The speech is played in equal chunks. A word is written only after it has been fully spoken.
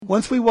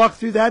once we walk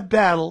through that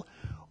battle,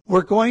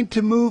 we're going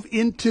to move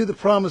into the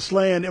promised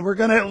land, and we're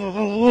going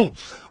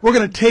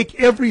to take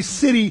every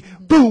city,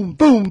 boom,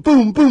 boom,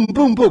 boom, boom,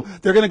 boom, boom.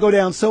 They're going to go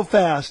down so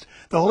fast.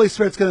 The Holy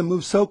Spirit's going to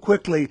move so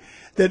quickly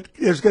that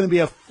there's going to be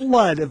a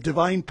flood of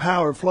divine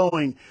power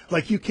flowing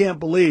like you can't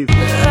believe.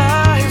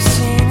 I have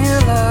seen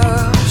your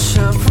love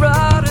shine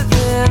brighter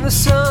than the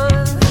sun.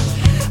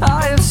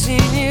 I have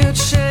seen you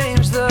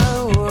change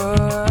the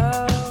world.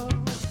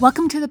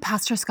 Welcome to the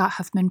Pastor Scott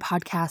Huffman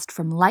podcast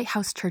from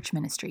Lighthouse Church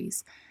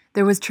Ministries.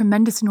 There was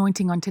tremendous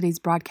anointing on today's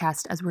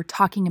broadcast as we're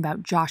talking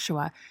about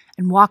Joshua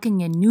and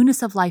walking in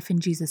newness of life in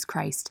Jesus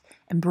Christ,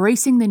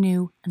 embracing the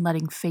new and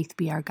letting faith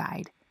be our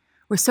guide.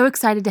 We're so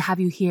excited to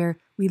have you here.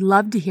 We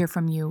love to hear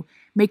from you.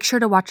 Make sure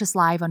to watch us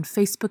live on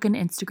Facebook and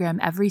Instagram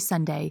every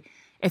Sunday.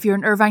 If you're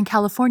in Irvine,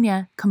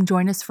 California, come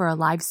join us for a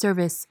live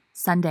service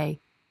Sunday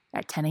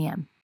at 10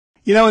 a.m.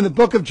 You know, in the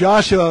book of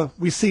Joshua,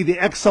 we see the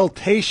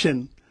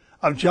exaltation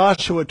of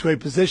Joshua to a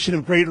position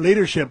of great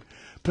leadership,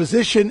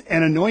 position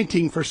and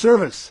anointing for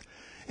service.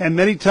 And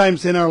many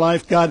times in our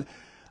life, God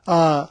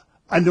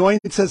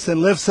anoints us and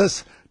lifts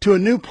us to a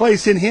new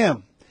place in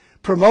Him.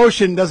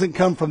 Promotion doesn't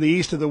come from the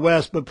east or the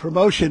west, but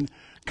promotion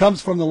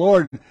comes from the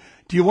Lord.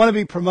 Do you want to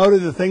be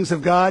promoted in the things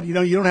of God? You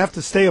know, you don't have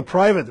to stay a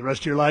private the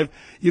rest of your life.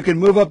 You can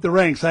move up the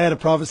ranks. I had a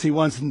prophecy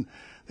once, and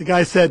the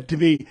guy said to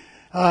me,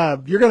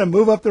 you're going to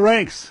move up the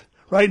ranks.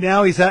 Right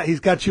now, he's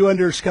got you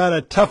under, Scott,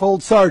 a tough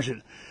old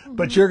sergeant.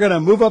 But you're going to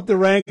move up the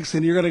ranks,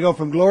 and you're going to go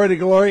from glory to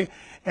glory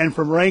and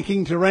from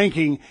ranking to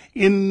ranking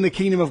in the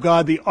kingdom of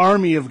God, the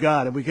army of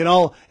God. And we can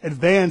all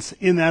advance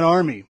in that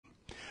army.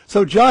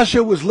 So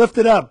Joshua was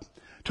lifted up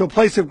to a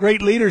place of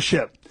great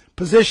leadership,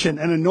 position,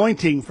 and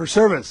anointing for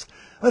service.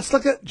 Let's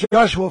look at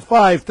Joshua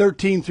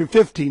 5:13 through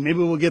 15. Maybe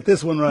we'll get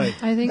this one right.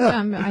 I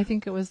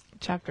think it was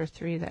chapter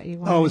 3 that you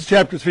wanted. Oh, it's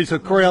chapter 3. So,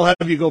 Corey, I'll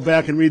have you go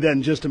back and read that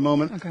in just a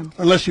moment. Okay.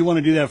 Unless you want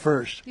to do that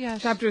first. Yeah,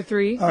 Chapter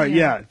 3. All right,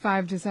 yeah.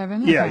 5 to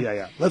 7. Yeah, Okay.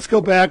 yeah. Let's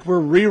go back.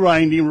 We're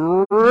rewinding.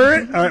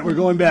 All right, we're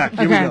going back.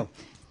 Here we go.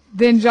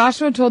 Then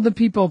Joshua told the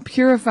people,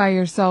 "Purify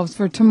yourselves,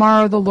 for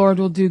tomorrow the Lord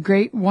will do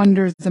great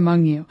wonders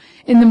among you."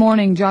 In the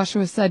morning,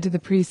 Joshua said to the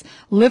priests,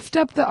 "Lift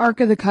up the Ark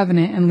of the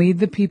Covenant and lead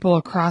the people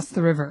across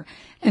the river."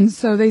 And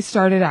so they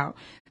started out.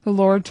 The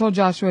Lord told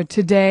Joshua,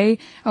 Today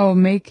I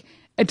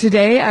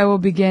will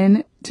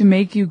begin to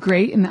make you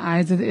great in the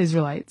eyes of the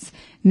Israelites.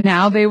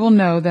 Now they will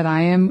know that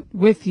I am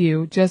with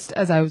you, just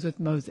as I was with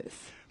Moses."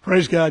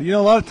 Praise God. You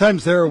know, a lot of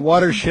times there are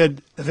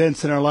watershed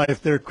events in our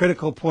life. There are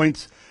critical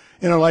points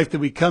in our life that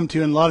we come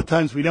to, and a lot of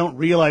times we don't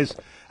realize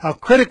how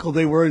critical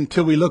they were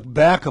until we look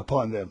back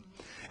upon them.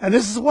 And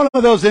this is one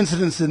of those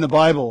incidents in the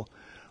Bible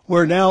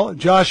where now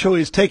Joshua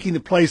is taking the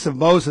place of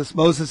Moses.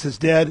 Moses is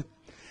dead,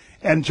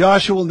 and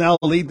Joshua will now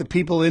lead the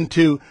people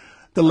into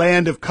the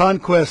land of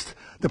conquest,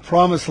 the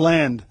promised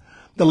land,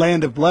 the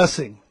land of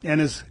blessing.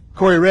 And as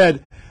Corey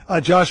read,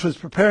 Joshua is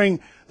preparing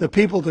the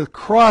people to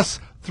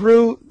cross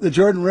through the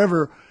Jordan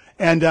River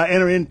and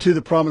enter into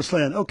the promised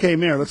land. Okay,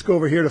 Mayor, let's go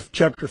over here to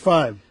chapter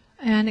 5.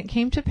 And it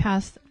came to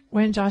pass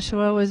when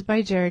Joshua was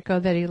by Jericho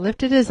that he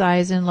lifted his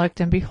eyes and looked,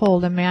 and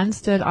behold, a man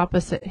stood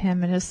opposite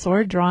him, and his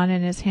sword drawn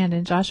in his hand.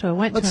 And Joshua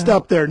went to him. Let's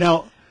stop there.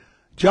 Now,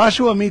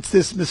 Joshua meets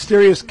this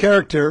mysterious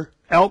character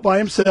out by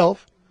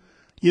himself.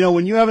 You know,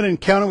 when you have an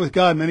encounter with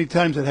God, many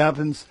times it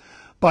happens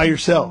by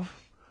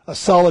yourself, a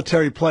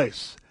solitary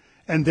place.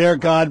 And there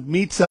God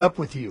meets up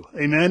with you.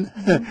 Amen?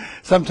 Mm-hmm.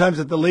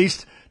 Sometimes at the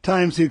least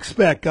times you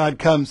expect, God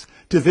comes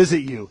to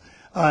visit you.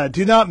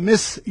 Do not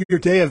miss your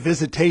day of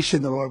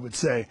visitation, the Lord would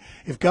say.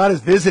 If God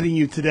is visiting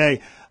you today,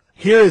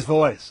 hear His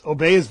voice,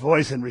 obey His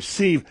voice, and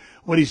receive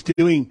what He's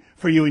doing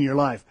for you in your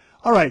life.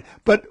 All right,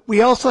 but we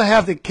also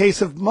have the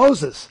case of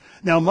Moses.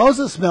 Now,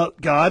 Moses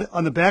met God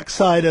on the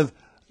backside of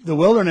the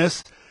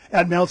wilderness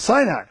at Mount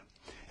Sinai.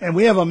 And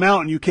we have a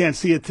mountain, you can't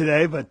see it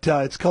today, but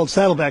it's called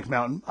Saddleback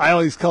Mountain. I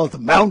always call it the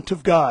Mount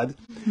of God.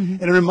 Mm-hmm.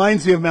 And it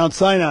reminds me of Mount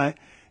Sinai.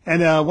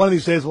 And one of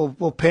these days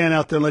we'll pan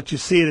out there and let you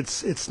see it.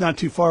 It's not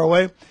too far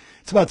away.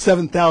 It's about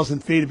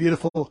 7,000 feet, a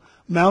beautiful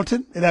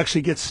mountain. It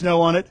actually gets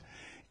snow on it.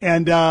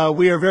 And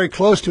we are very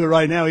close to it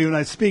right now, even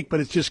I speak, but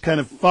it's just kind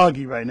of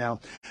foggy right now.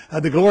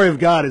 The glory of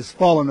God has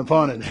fallen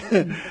upon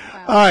it.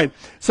 All right.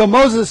 So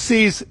Moses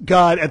sees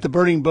God at the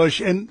burning bush,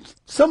 and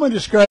someone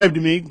described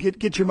to me,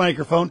 get your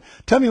microphone,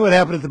 tell me what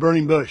happened at the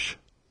burning bush.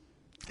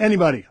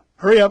 Anybody?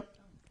 Hurry up.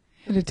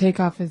 He had to take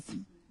off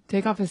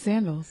his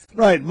sandals.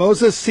 Right.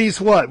 Moses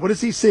sees what? What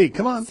does he see?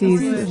 Come on. Sees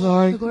the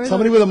Lord.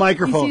 Somebody with a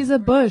microphone. He sees a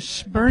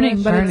bush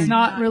burning, but it's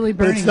not really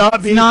burning. But it's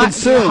not being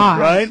consumed,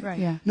 right?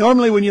 Yeah.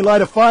 Normally when you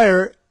light a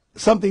fire,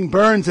 something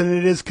burns and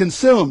it is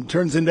consumed,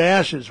 turns into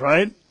ashes,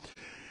 right?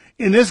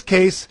 In this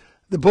case,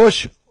 the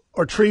bush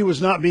or tree was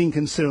not being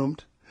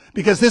consumed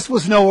because this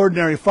was no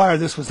ordinary fire.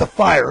 This was the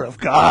fire of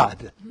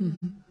God.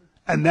 Mm-hmm.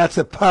 And that's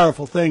a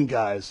powerful thing,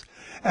 guys.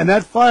 And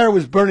that fire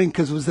was burning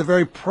because it was the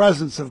very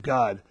presence of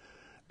God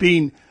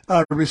being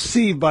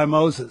received by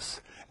Moses.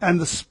 And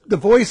the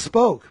voice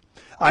spoke,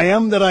 "I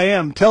am that I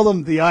am. Tell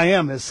them the I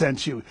am has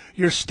sent you.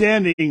 You're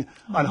standing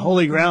on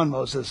holy ground,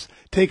 Moses.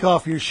 Take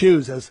off your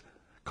shoes," as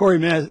Corey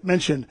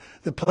mentioned,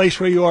 the place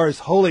where you are is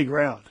holy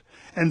ground.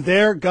 And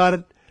there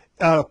God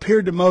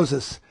appeared to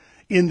Moses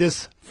in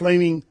this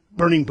flaming,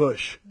 burning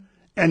bush.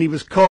 And he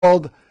was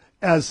called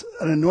as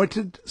an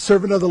anointed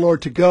servant of the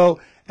Lord to go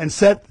and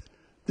set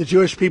the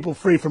Jewish people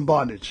free from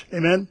bondage.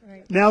 Amen?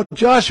 Right. Now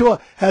Joshua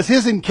has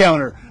his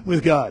encounter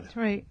with God. That's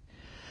right.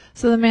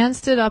 So the man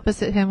stood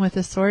opposite him with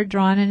a sword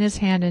drawn in his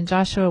hand, and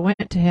Joshua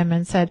went to him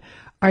and said,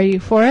 "Are you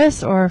for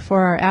us or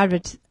for our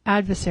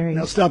adversaries?"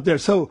 Now stop there.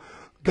 So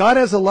God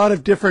has a lot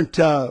of different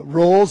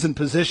roles and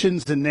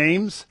positions and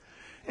names.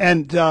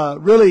 And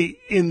really,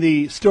 in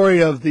the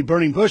story of the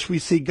burning bush, we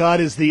see God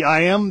as the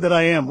I am that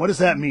I am. What does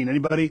that mean?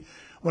 Anybody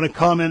want to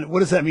comment? What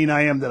does that mean,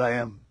 I am that I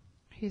am?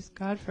 He's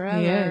God forever.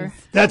 He is.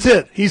 That's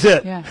it. He's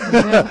it. Yeah,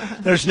 he's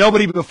it. There's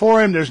nobody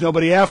before him. There's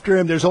nobody after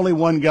him. There's only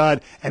one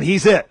God, and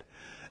he's it.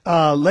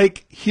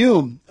 Lake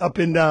Hume up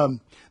in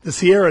the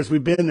Sierras,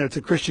 we've been there. It's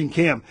a Christian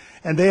camp,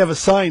 and they have a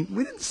sign.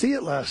 We didn't see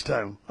it last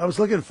time. I was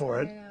looking for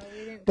it.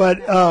 But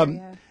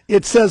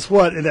it says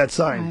what in that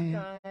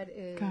sign?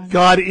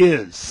 God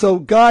is. So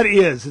God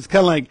is. It's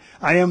kind of like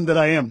I am that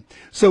I am.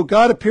 So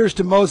God appears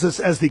to Moses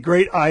as the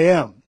great I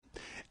am.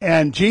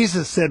 And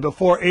Jesus said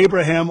before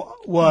Abraham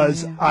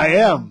was, I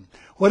am.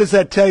 What does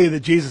that tell you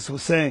that Jesus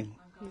was saying?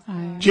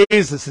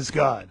 Jesus is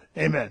God.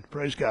 Amen.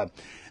 Praise God.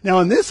 Now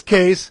in this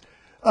case,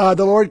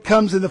 the Lord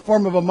comes in the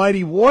form of a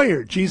mighty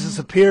warrior. Jesus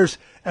appears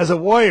as a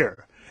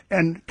warrior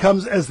and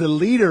comes as the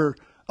leader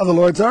of the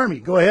Lord's army.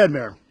 Go ahead,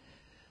 Mayor.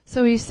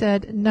 So he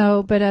said,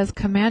 "No, but as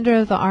commander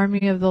of the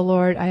army of the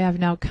Lord I have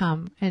now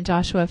come." And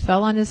Joshua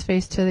fell on his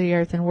face to the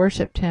earth and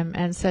worshipped him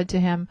and said to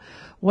him,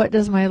 "What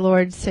does my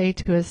Lord say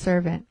to his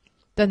servant?"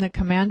 Then the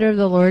commander of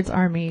the Lord's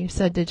army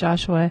said to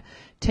Joshua,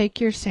 "Take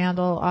your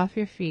sandal off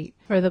your feet,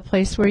 for the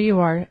place where you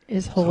are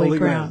is holy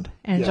ground."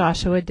 And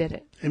Joshua did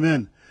it.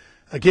 Amen.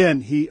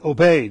 Again, he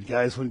obeyed,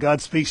 guys. When God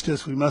speaks to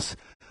us, we must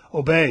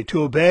obey.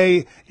 To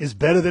obey is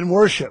better than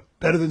worship,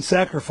 better than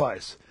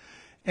sacrifice.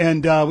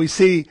 And we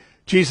see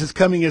Jesus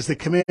coming as the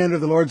commander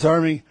of the Lord's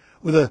army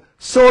with a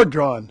sword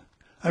drawn.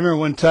 I remember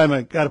one time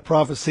I got a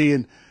prophecy,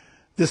 and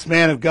this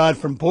man of God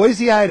from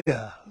Boise,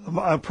 Idaho,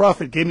 a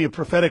prophet, gave me a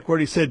prophetic word.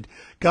 He said,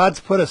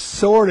 God's put a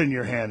sword in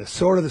your hand, a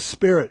sword of the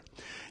Spirit.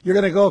 You're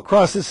going to go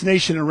across this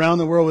nation around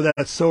the world with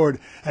that sword,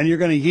 and you're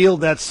going to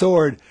yield that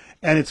sword,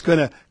 and it's going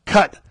to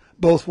cut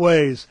both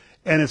ways,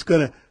 and it's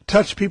going to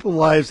touch people's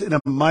lives in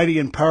a mighty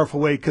and powerful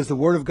way, because the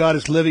Word of God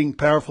is living,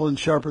 powerful, and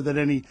sharper than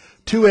any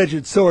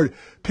two-edged sword,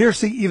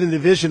 piercing even the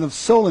vision of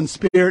soul and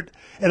spirit,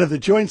 and of the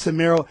joints and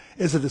marrow,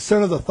 is a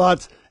discerner of the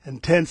thoughts and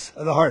intents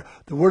of the heart.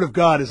 The Word of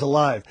God is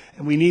alive,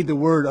 and we need the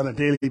Word on a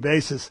daily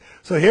basis.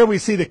 So here we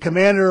see the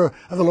commander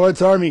of the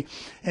Lord's army,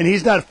 and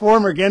he's not for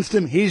him or against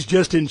him, he's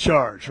just in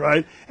charge,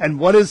 right? And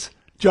what does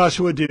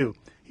Joshua do?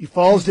 He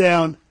falls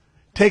down,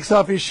 takes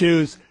off his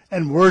shoes,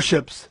 and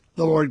worships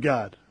the Lord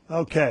God.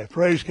 Okay,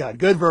 praise God.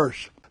 Good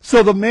verse.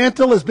 So the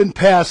mantle has been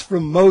passed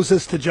from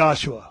Moses to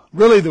Joshua.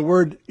 Really, the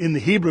word in the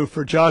Hebrew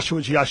for Joshua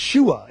is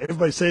Yeshua.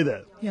 Everybody say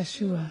that.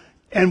 Yeshua.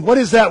 And what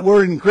is that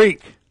word in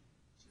Greek?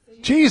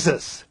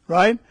 Jesus,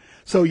 right?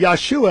 So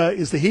Yeshua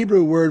is the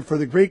Hebrew word for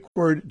the Greek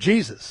word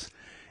Jesus.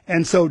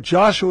 And so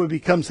Joshua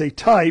becomes a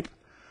type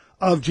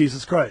of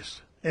Jesus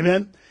Christ.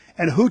 Amen?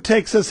 And who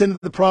takes us into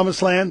the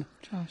promised land?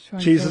 Joshua.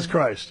 Jesus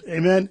Christ.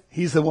 Amen?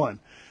 He's the one.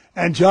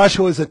 And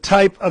Joshua is a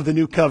type of the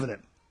new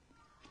covenant.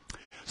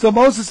 So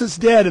Moses is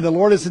dead, and the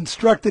Lord has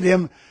instructed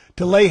him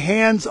to lay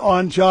hands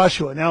on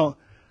Joshua. Now,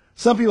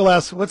 some people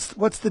ask,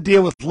 what's the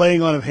deal with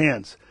laying on of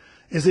hands?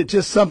 Is it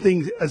just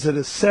something, is it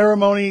a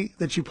ceremony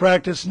that you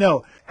practice?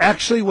 No.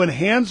 Actually, when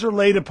hands are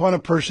laid upon a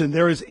person,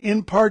 there is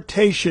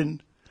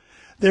impartation.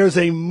 There's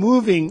a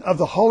moving of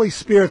the Holy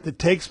Spirit that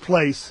takes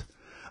place,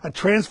 a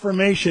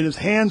transformation as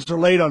hands are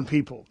laid on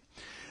people.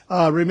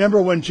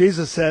 Remember when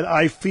Jesus said,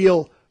 I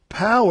feel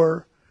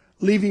power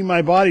leaving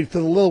my body, to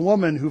the little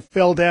woman who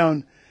fell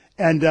down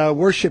and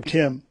worshipped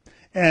him.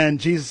 And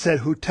Jesus said,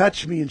 who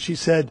touched me? And she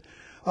said,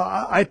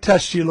 I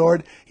touched you,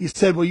 Lord. He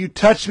said, well, you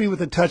touched me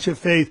with a touch of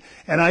faith,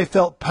 and I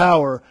felt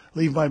power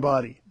leave my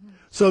body.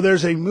 So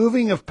there's a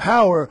moving of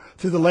power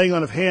through the laying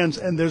on of hands,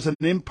 and there's an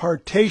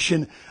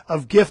impartation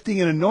of gifting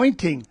and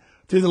anointing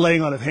through the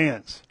laying on of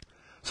hands.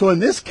 So in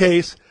this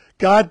case,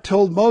 God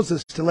told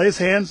Moses to lay his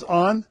hands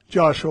on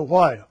Joshua.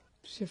 Why?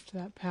 Shift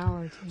that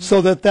power to him.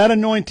 So that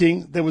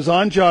anointing that was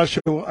on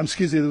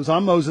that was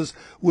on Moses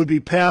would be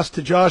passed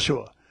to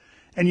Joshua.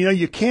 And you know,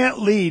 you can't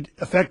lead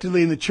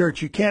effectively in the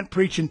church. You can't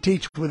preach and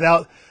teach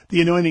without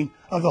the anointing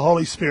of the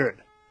Holy Spirit.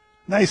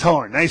 Nice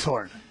horn. Let's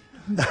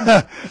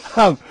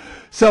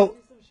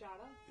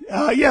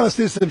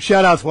do some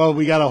shout outs while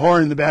we got a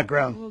horn in the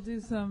background. We'll do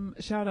some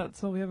shout outs.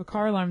 So we have a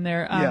car alarm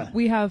there. Yeah.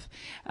 We have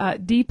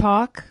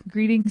Deepak.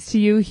 Greetings to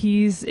you.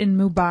 He's in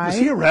Mumbai. Is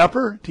he a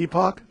rapper,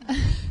 Tupac?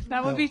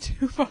 That would be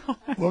Tupac.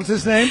 What was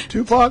his name?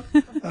 Tupac?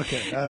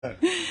 Okay.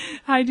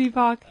 Hi,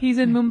 Deepak. He's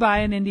in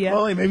Mumbai in India.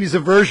 Well, maybe he's a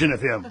version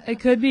of him. It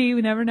could be.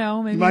 We never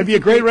know. Maybe He might be a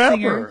great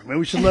rapper. Maybe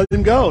we should let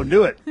him go and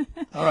do it.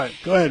 All right,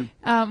 go ahead.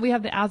 We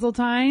have the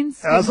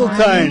Azeltines.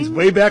 Azeltines,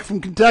 way back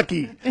from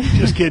Kentucky.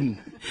 Just kidding.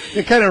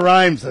 It kind of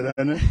rhymes, doesn't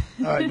it?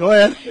 All right, go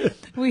ahead.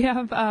 We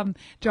have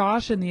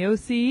Josh in the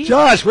OC.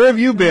 Josh, where have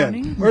you been?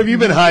 Morning. Where have you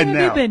been hiding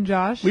Where now? have you been,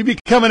 Josh? We be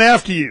coming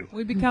after you.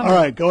 We become. All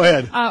right, go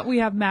ahead. We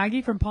have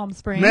Maggie from Palm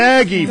Springs.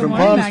 Maggie Good from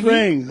morning, Palm Maggie.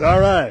 Springs. All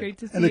right. Great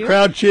to see And the you.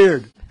 crowd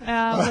cheered.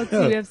 Let's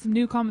see. We have some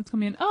new comments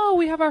coming in. Oh,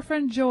 we have our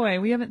friend Joy.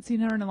 We haven't seen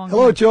her in a long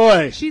Hello, time.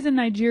 Joy. She's in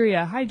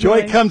Nigeria. Hi,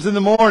 Joy. Joy comes in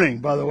the morning,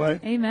 by the way.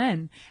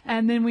 Amen.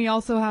 And then we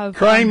also have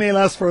Crying may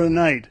last for the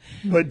night,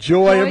 but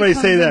joy, everybody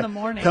comes say in that, the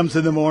morning. comes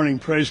in the morning.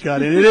 Praise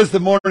God. And it is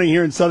the morning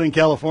here in Southern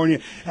California,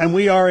 and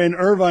we are in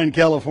Irvine,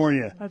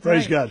 California. That's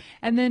Praise right. God.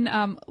 And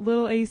then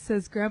Little Ace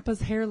says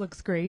Grandpa's hair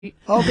looks great.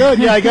 Oh, good.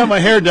 Yeah, I got my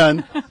hair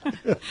done.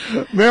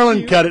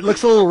 Marilyn cut it.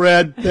 Looks a little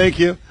red. Thank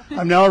you.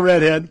 I'm now a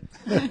redhead.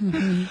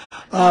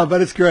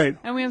 But it's great.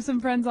 And we have some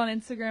friends on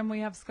Instagram. We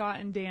have Scott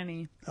and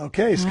Danny.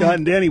 Okay, Scott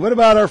and Danny. What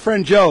about our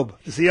friend Job?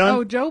 Is he on?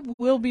 Oh, Job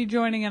will be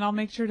joining, and I'll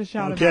make sure to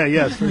shout him out. Okay,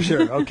 yes, for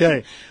sure.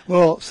 Okay.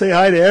 Well, say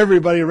hi to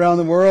everybody around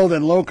the world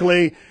and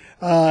locally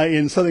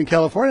in Southern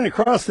California and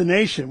across the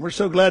nation. We're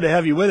so glad to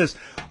have you with us.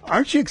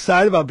 Aren't you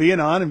excited about being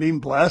on and being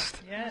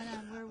blessed? Yes.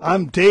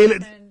 I'm daily.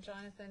 And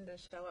Jonathan to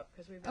show up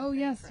because we've been Oh,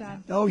 yes,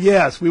 Dad. Oh,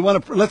 yes. We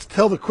want to. Let's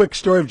tell the quick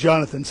story of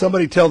Jonathan.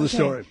 Somebody tell the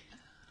story.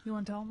 You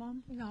want to tell him,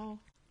 Mom? No.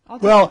 I'll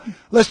tell Well,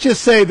 let's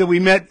just say that we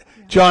met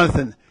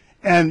Jonathan,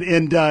 and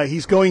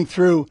he's going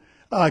through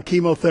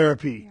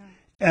chemotherapy,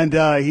 and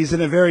he's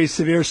in a very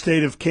severe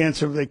state of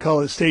cancer. They call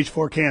it stage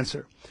 4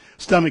 cancer,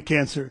 stomach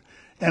cancer.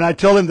 And I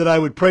told him that I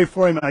would pray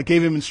for him. I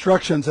gave him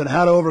instructions on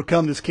how to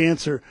overcome this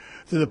cancer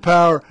through the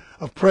power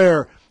of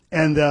prayer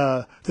and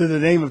through the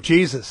name of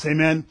Jesus.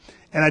 Amen.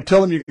 And I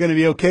told him, you're going to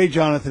be okay,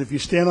 Jonathan, if you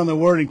stand on the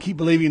word and keep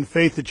believing in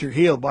faith that you're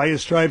healed. By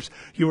his stripes,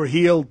 you were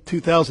healed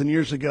 2,000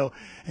 years ago.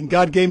 And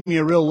God gave me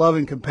a real love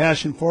and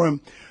compassion for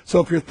him.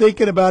 So if you're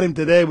thinking about him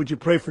today, would you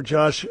pray for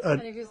Josh,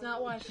 And if he's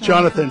not watching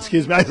Jonathan, now,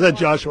 excuse me. I said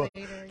Joshua.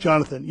 later.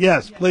 Jonathan.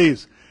 Yes,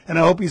 please. And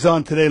I hope he's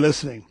on today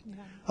listening.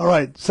 All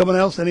right. Someone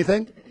else?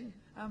 Anything?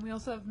 we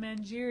also have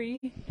Manjiri.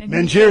 And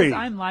Manjiri. he says,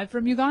 I'm live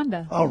from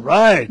Uganda. All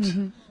right.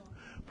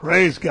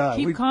 Praise God.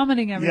 Keep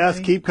commenting, everybody.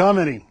 Yes, keep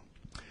commenting.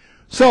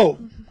 So,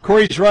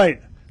 Corey's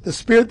right. The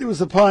spirit that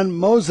was upon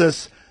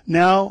Moses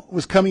now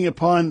was coming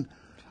upon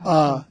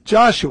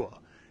Joshua.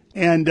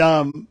 And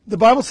the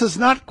Bible says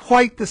not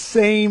quite the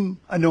same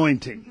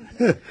anointing.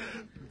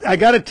 I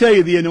got to tell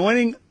you, the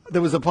anointing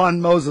that was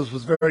upon Moses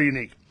was very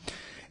unique.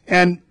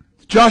 And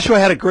Joshua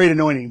had a great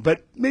anointing,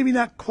 but maybe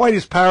not quite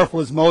as powerful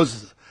as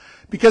Moses,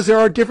 because there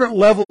are different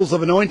levels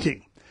of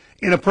anointing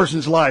in a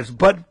person's lives.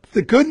 But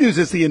the good news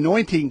is the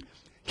anointing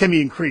can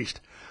be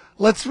increased.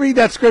 Let's read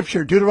that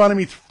scripture,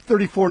 Deuteronomy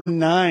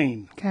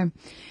 34:9. Okay.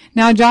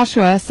 Now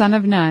Joshua, son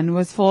of Nun,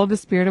 was full of the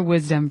spirit of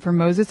wisdom, for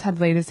Moses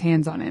had laid his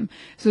hands on him.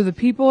 So the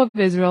people of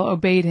Israel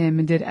obeyed him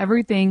and did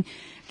everything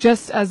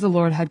just as the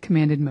Lord had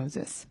commanded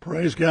Moses.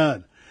 Praise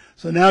God.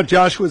 So now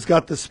Joshua's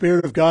got the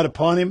Spirit of God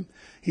upon him.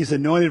 He's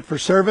anointed for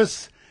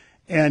service.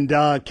 And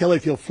Kelly,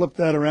 if you'll flip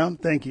that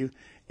around, thank you.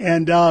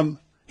 And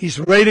he's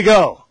ready to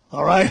go.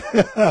 All right.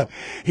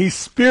 He's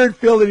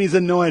Spirit-filled and he's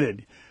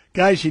anointed.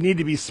 Guys, you need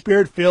to be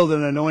Spirit-filled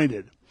and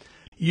anointed.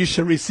 You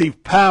shall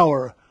receive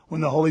power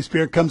when the Holy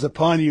Spirit comes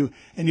upon you,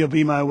 and you'll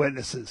be my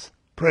witnesses.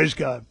 Praise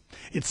God.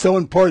 It's so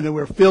important that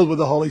we're filled with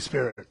the Holy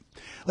Spirit.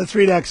 Let's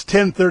read Acts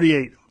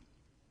 10:38.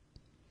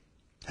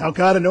 How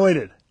God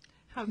anointed.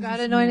 How God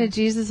anointed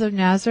Jesus of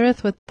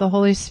Nazareth with the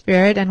Holy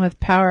Spirit and with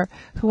power,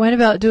 who went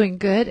about doing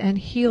good and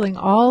healing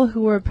all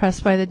who were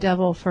oppressed by the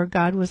devil, for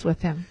God was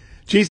with him.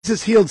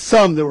 Jesus healed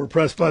some that were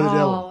oppressed by the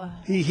devil.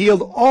 He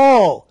healed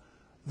all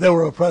that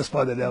were oppressed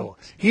by the devil.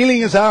 Healing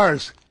is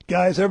ours.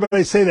 Guys,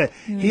 everybody say that.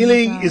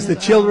 Healing is the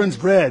children's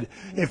bread.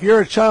 If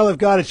you're a child of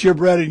God, it's your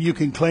bread and you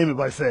can claim it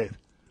by faith.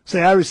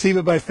 Say, I receive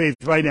it by faith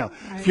right now.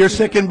 If you're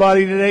sick in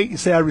body today, you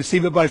say, I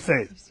receive it by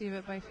faith. Receive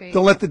it by faith.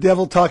 Don't let the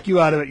devil talk you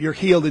out of it. You're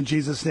healed in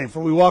Jesus' name. For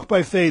we walk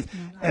by faith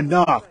and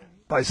not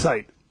by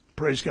sight.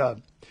 Praise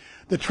God.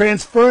 The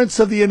transference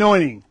of the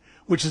anointing,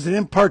 which is an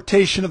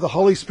impartation of the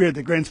Holy Spirit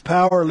that grants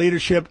power,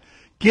 leadership,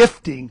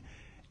 gifting,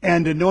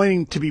 and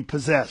anointing to be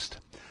possessed.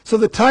 So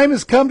the time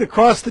has come to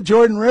cross the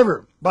Jordan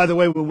River. By the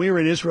way, when we were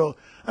in Israel,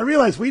 I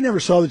realized we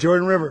never saw the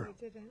Jordan River.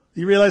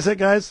 You realize that,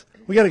 guys?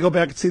 We got to go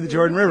back and see the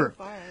Jordan River.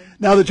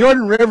 Now, the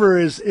Jordan River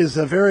is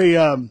a very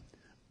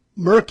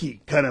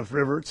murky kind of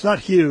river. It's not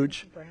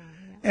huge,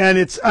 and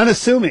it's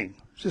unassuming.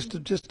 It's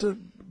just a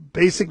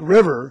basic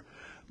river.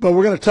 But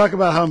we're going to talk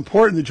about how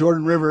important the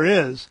Jordan River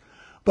is.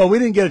 But we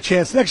didn't get a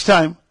chance. Next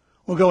time,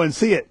 we'll go and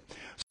see it.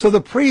 So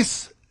the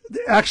priests,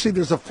 actually,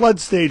 there's a flood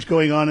stage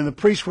going on, and the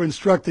priests were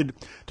instructed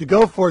to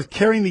go forth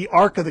carrying the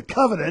Ark of the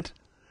Covenant.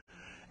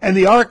 And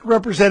the Ark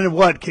represented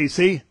what,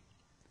 Casey?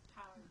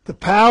 The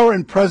power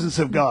and presence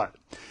of God.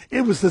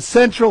 It was the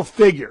central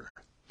figure.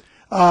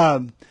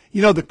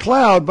 The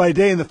cloud by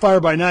day and the fire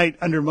by night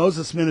under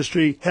Moses'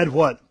 ministry had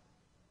what?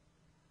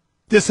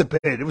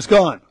 Dissipated. It was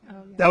gone.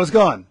 That was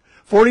gone.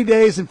 40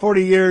 days and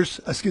 40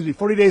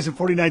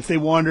 nights they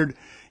wandered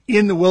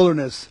in the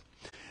wilderness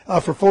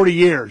for 40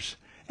 years.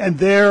 And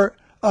there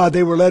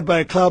they were led by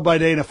a cloud by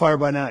day and a fire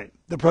by night,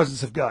 the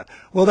presence of God.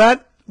 Well,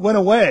 that went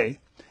away,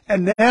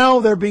 And now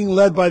they're being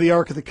led by the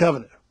Ark of the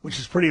Covenant, which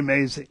is pretty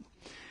amazing.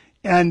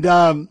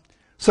 And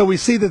so we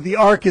see that the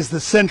Ark is the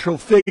central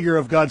figure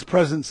of God's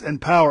presence and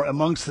power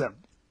amongst them.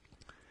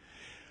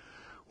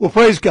 Well,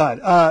 praise God.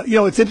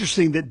 It's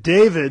interesting that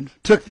David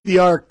took the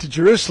Ark to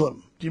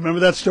Jerusalem. Do you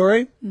remember that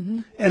story?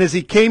 Mm-hmm. And as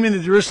he came into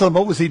Jerusalem,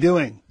 what was he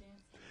doing?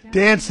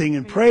 Dancing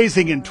and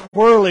praising and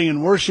twirling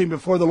and worshiping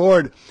before the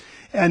Lord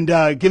and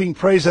giving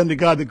praise unto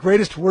God. The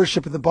greatest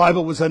worship in the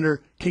Bible was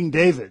under King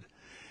David.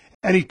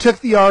 And he took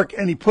the Ark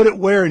and he put it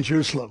where in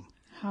Jerusalem?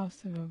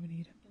 House of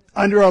Obed-Edom.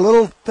 Under a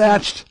little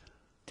thatched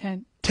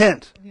tent.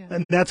 Yeah.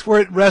 And that's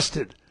where it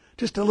rested.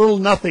 Just a little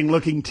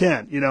nothing-looking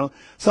tent,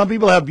 Some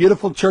people have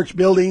beautiful church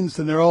buildings,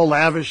 and they're all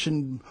lavish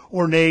and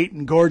ornate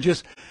and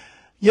gorgeous.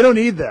 You don't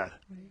need that.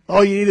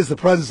 All you need is the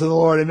presence of the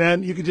Lord,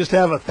 amen? You can just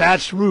have a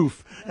thatched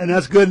roof, and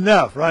that's good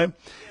enough, right?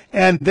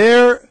 And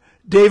there,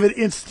 David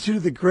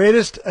instituted the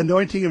greatest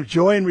anointing of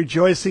joy and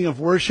rejoicing of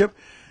worship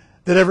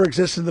that ever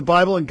existed in the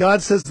Bible. And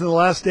God says in the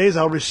last days,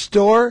 I'll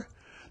restore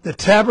the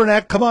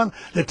tabernacle,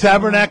 the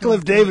tabernacle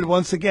of David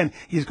once again.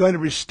 He's going to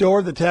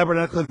restore the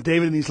tabernacle of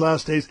David in these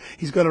last days.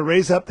 He's going to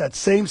raise up that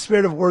same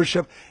spirit of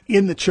worship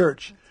in the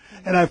church.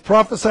 And I've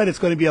prophesied it's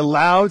going to be a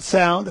loud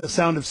sound, a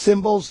sound of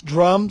cymbals,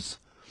 drums,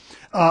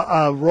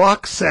 a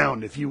rock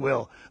sound, if you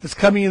will, that's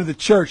coming into the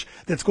church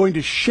that's going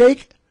to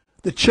shake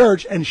the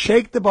church and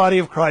shake the body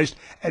of Christ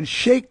and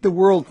shake the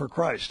world for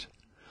Christ.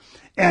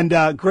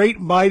 And great,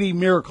 mighty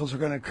miracles are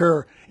going to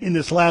occur in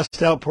this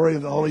last outpouring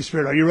of the Holy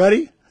Spirit. Are you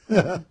ready?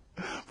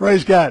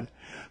 Praise God.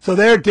 So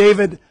there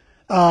David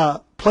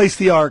placed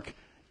the ark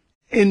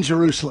in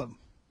Jerusalem.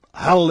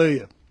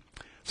 Hallelujah.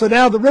 So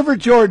now the River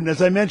Jordan,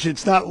 as I mentioned,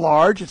 it's not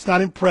large, it's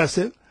not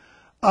impressive,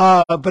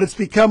 but it's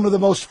become the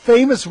most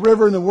famous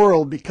river in the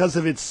world because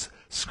of its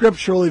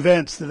scriptural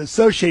events that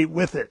associate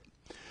with it.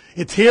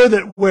 It's here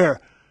that where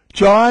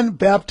John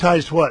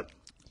baptized what?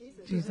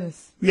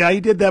 Jesus. Yeah, he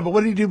did that, but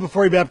what did he do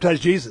before he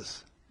baptized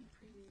Jesus?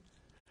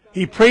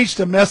 He preached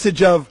a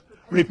message of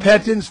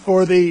repentance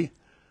for the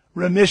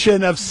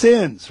remission of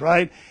sins,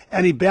 right?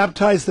 And he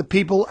baptized the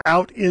people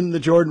out in the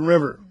Jordan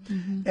River.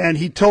 Mm-hmm. And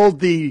he told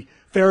the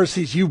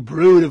Pharisees, you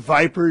brood of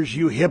vipers,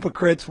 you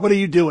hypocrites, what are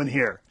you doing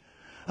here?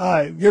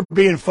 You're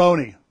being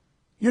phony.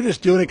 You're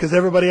just doing it because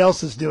everybody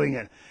else is doing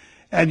it.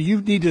 And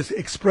you need to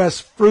express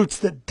fruits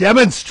that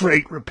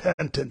demonstrate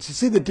repentance. You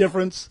see the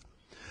difference?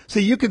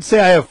 See, you can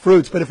say I have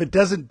fruits, but if it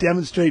doesn't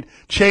demonstrate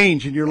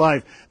change in your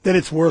life, then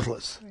it's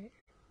worthless. Right.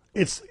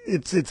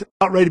 It's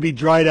about ready to be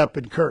dried up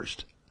and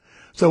cursed.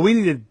 So we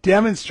need to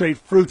demonstrate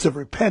fruits of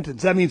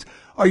repentance. That means,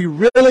 are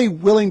you really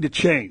willing to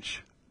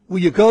change? Will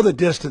you go the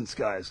distance,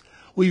 guys?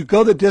 Will you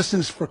go the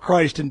distance for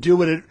Christ and do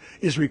what it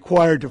is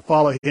required to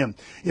follow him?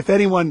 If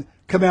anyone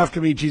come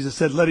after me, Jesus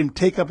said, let him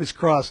take up his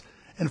cross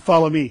and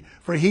follow me.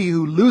 For he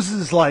who loses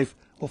his life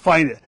will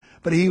find it,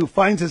 but he who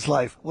finds his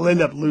life will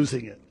end up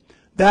losing it.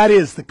 That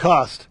is the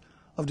cost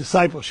of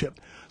discipleship.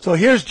 So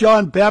here's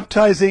John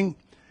baptizing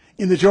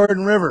in the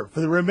Jordan River for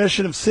the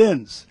remission of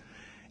sins.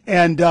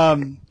 And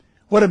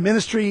what a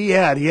ministry he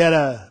had. He had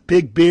a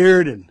big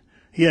beard, and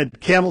he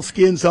had camel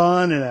skins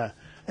on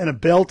and a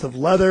belt of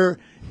leather,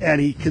 and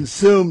he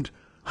consumed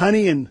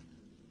honey and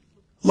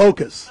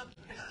locusts.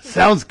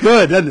 Sounds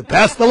good, doesn't it?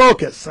 Pass the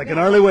locusts. I can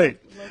hardly wait.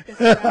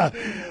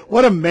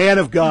 What a man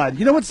of God.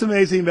 You know what's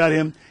amazing about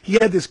him? He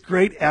had this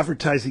great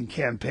advertising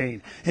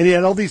campaign, and he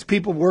had all these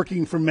people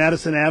working from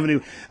Madison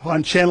Avenue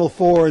on Channel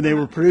 4, and they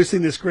were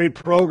producing this great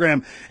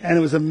program, and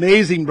it was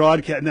amazing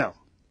broadcast. No.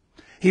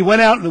 He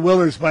went out in the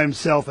wilderness by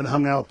himself and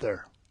hung out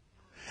there.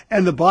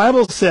 And the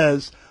Bible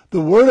says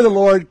the word of the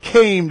Lord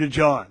came to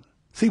John.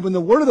 See, when the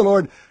word of the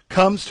Lord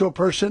comes to a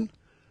person,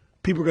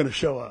 people are going to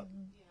show up.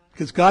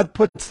 Because God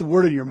puts the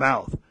word in your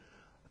mouth.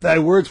 Thy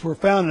words were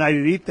found, and I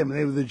did eat them, and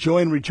they were the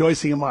joy and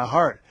rejoicing in my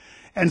heart.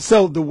 And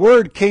so the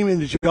word came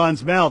into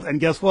John's mouth, and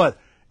guess what?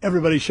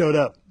 Everybody showed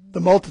up. The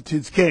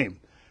multitudes came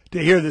to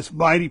hear this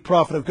mighty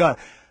prophet of God.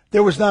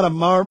 There was not a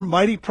more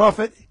mighty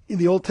prophet in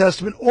the Old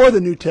Testament or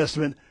the New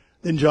Testament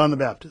than John the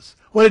Baptist.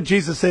 What did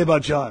Jesus say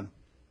about John?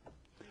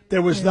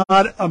 There was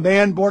not a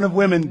man born of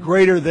women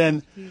greater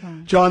than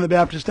John the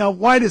Baptist. Now,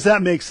 why does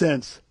that make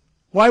sense?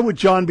 Why would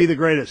John be the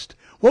greatest?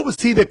 What was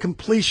he the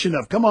completion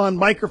of? Come on,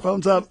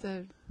 microphones up.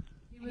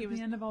 He was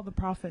the end of all the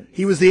prophets.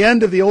 He was the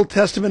end of the Old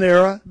Testament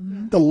era,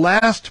 the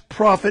last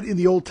prophet in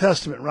the Old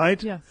Testament,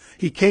 right? Yes.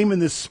 He came in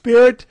the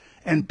spirit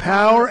and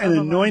power and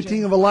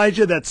anointing of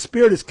Elijah. That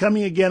spirit is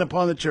coming again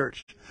upon the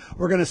church.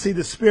 We're going to see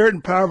the spirit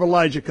and power of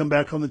Elijah come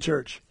back on the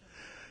church.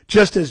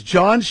 Just as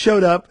John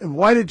showed up, and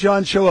why did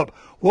John show up?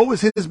 What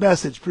was his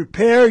message?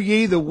 Prepare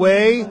ye the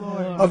way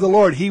of the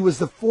Lord. He was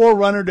the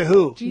forerunner to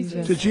who?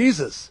 Jesus. To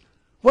Jesus.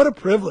 What a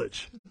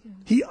privilege.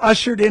 He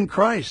ushered in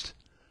Christ.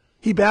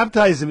 He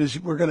baptized him, as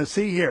we're going to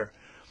see here.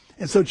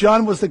 And so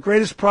John was the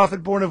greatest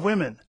prophet born of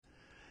women.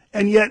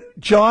 And yet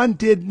John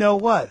did know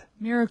what?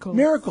 Miracles.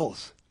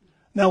 Miracles.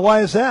 Now,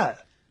 why is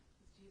that?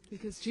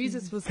 Because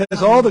Jesus was...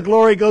 Because all the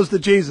glory goes to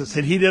Jesus,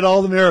 and he did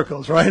all the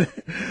miracles, right?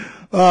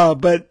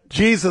 But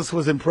Jesus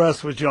was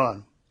impressed with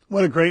John.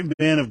 What a great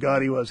man of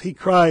God he was. He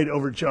cried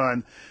over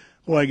John.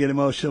 Boy, I get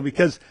emotional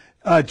because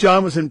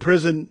John was in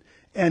prison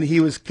and he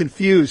was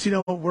confused. You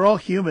know, we're all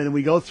human and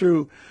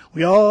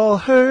we all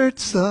hurt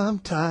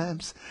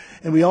sometimes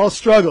and we all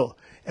struggle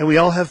and we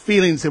all have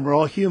feelings and we're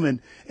all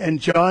human. And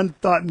John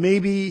thought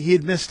maybe he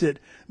had missed it.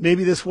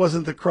 Maybe this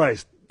wasn't the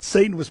Christ.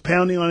 Satan was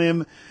pounding on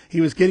him. He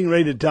was getting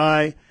ready to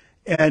die.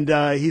 And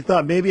he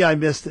thought, maybe I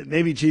missed it.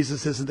 Maybe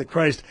Jesus isn't the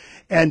Christ.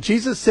 And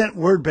Jesus sent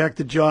word back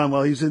to John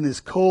while he was in this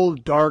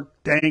cold, dark,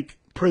 dank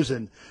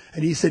prison.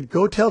 And he said,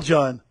 go tell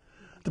John,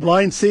 the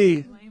blind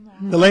see,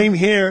 the lame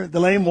hear, the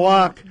lame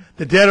walk,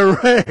 the dead are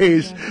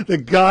raised. The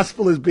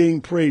gospel is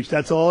being preached.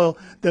 That's all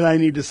that I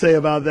need to say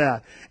about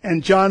that.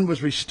 And John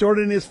was restored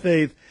in his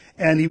faith,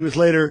 and he was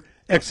later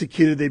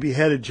executed. They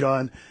beheaded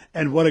John.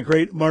 And what a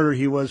great martyr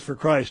he was for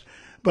Christ.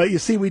 But you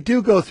see, we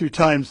do go through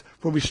times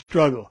where we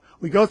struggle.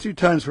 We go through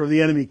times where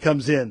the enemy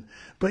comes in.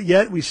 But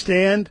yet we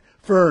stand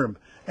firm,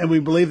 and we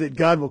believe that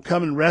God will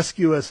come and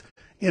rescue us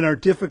in our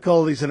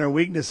difficulties and our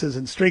weaknesses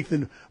and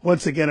strengthen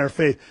once again our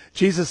faith.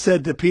 Jesus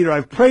said to Peter,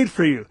 I've prayed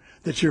for you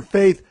that your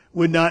faith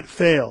would not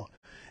fail.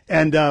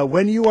 And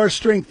when you are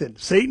strengthened,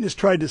 Satan has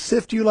tried to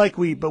sift you like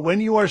wheat, but when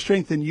you are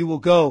strengthened, you will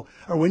go,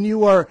 or when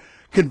you are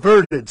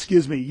converted,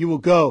 you will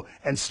go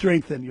and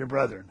strengthen your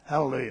brethren.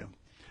 Hallelujah.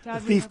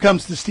 Dad, the thief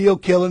comes to steal,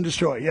 kill, and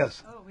destroy.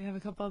 Yes. Oh, we have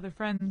a couple other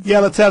friends. Yeah,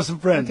 let's have some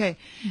friends. Okay.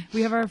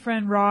 We have our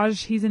friend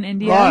Raj. He's in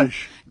India.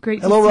 Raj.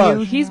 Great to Hello, see Raj.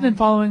 you. He's been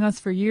following us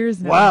for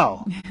years now.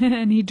 Wow.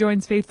 And he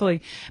joins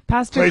faithfully.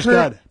 Praise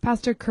God.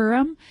 Pastor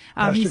Kuram.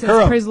 He says,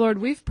 Kuram. praise the Lord.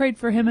 We've prayed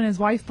for him and his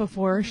wife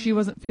before. She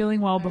wasn't feeling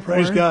well before.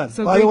 Praise God.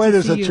 So By the great way, to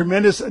there's see a you.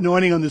 tremendous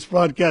anointing on this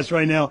broadcast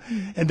right now.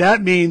 And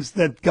that means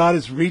that God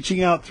is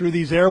reaching out through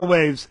these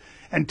airwaves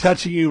and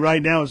touching you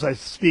right now as I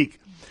speak.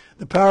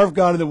 The power of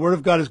God and the word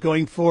of God is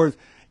going forth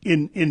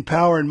in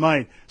power and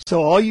might.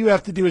 So all you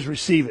have to do is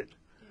receive it.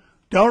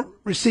 Don't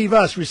receive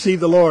us, receive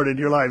the Lord in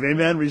your life.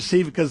 Amen.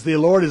 Receive because the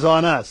Lord is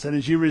on us. And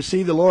as you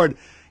receive the Lord,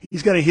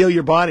 he's going to heal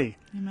your body.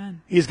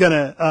 Amen. He's going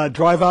to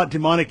drive out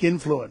demonic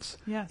influence.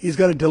 Yes. He's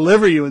going to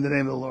deliver you in the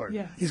name of the Lord.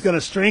 Yes. He's going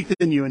to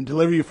strengthen you and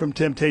deliver you from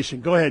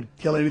temptation. Go ahead,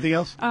 Kelly. Anything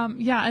else?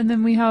 Yeah, and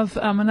then we have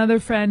another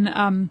friend,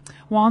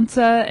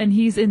 Wansa, and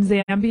he's in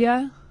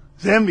Zambia.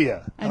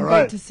 Zambia. And All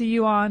great right. to see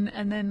you on.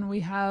 And then we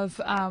have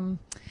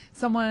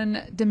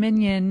someone,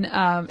 Dominion.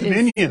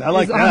 Dominion, I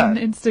like is that. on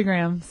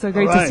Instagram. So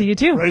great All to right. see you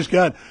too. Praise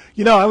God.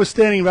 You know, I was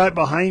standing right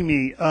behind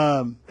me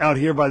out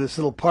here by this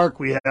little park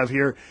we have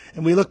here,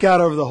 and we look out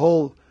over the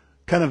whole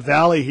kind of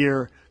valley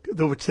here,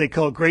 which they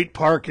call Great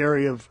Park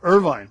area of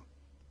Irvine.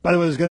 By the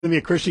way, there's going to be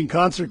a Christian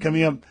concert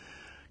coming up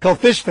called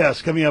Fish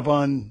Fest coming up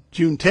on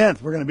June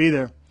 10th. We're going to be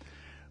there.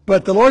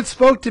 But the Lord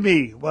spoke to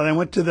me when I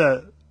went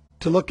to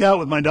look out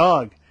with my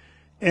dog.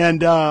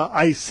 And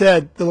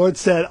the Lord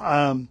said,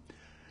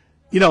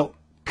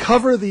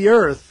 cover the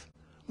earth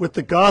with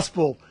the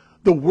gospel.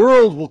 The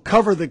world will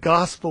cover the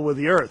gospel with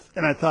the earth.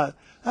 And I thought,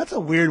 that's a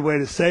weird way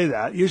to say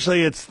that.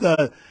 Usually it's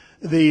the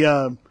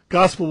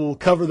gospel will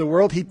cover the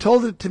world. He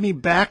told it to me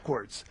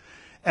backwards.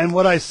 And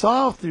what I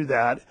saw through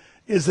that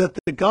is that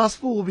the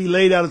gospel will be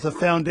laid out as a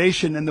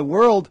foundation and the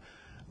world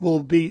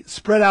will be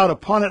spread out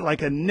upon it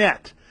like a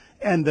net.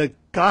 And the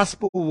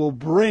gospel will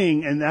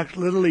bring and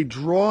actually literally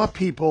draw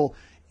people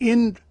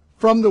in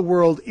from the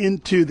world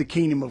into the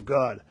kingdom of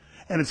God.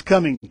 And it's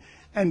coming.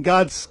 And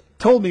God's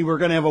told me we're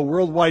going to have a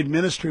worldwide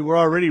ministry. We're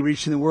already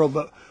reaching the world,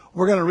 but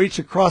we're going to reach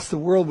across the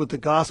world with the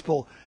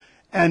gospel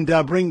and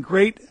bring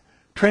great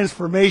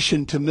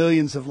transformation to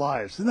millions of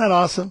lives. Isn't that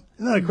awesome?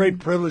 Isn't that a great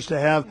privilege to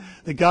have,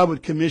 that God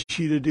would commission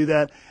you to do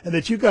that, and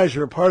that you guys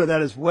are a part of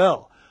that as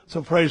well?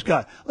 So praise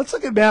God. Let's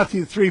look at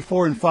Matthew 3,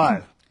 4, and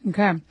 5.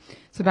 Okay.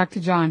 So back to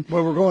John.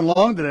 Well, we're going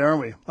long today,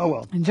 aren't we? Oh,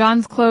 well. And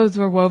John's clothes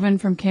were woven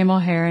from camel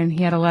hair, and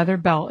he had a leather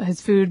belt.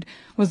 His food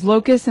was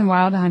locusts and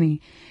wild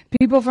honey.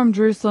 People from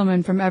Jerusalem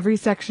and from every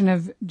section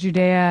of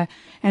Judea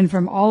and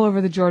from all over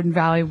the Jordan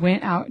Valley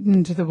went out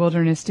into the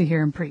wilderness to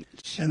hear him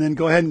preach. And then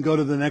go ahead and go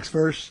to the next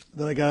verse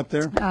that I got up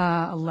there.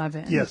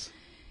 11. Yes.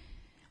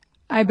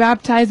 I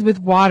baptize with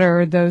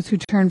water those who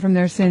turn from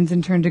their sins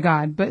and turn to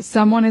God, but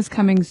someone is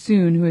coming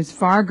soon who is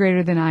far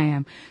greater than I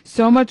am,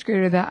 so much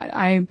greater that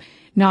I'm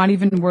not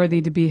even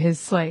worthy to be his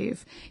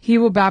slave. He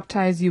will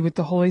baptize you with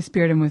the Holy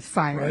Spirit and with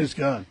fire. Praise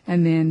God.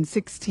 And then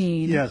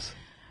 16. Yes.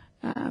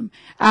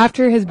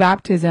 After his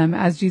baptism,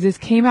 as Jesus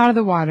came out of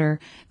the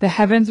water, the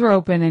heavens were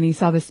open and he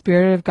saw the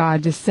Spirit of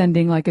God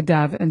descending like a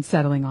dove and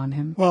settling on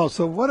him. Well,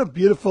 so what a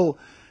beautiful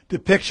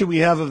depiction we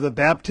have of the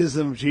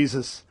baptism of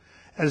Jesus,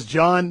 as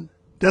John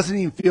doesn't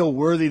even feel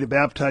worthy to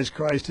baptize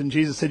Christ. And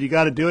Jesus said, you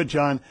got to do it,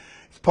 John.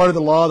 It's part of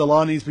the law. The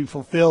law needs to be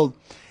fulfilled.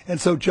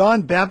 And so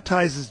John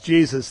baptizes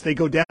Jesus. They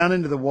go down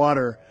into the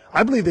water.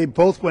 I believe they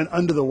both went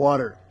under the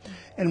water.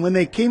 And when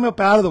they came up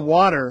out of the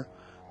water,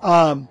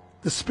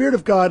 the Spirit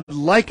of God,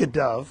 like a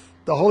dove,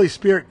 the Holy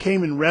Spirit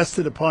came and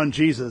rested upon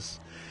Jesus.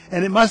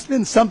 And it must have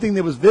been something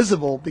that was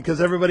visible because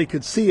everybody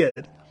could see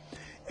it.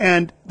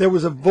 And there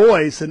was a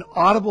voice, an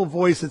audible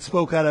voice that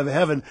spoke out of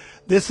heaven.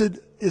 This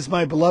is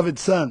my beloved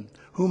Son,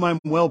 whom I'm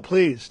well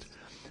pleased.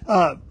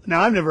 Now,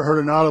 I've never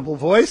heard an audible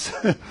voice.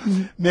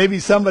 Maybe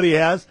somebody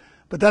has,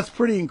 but that's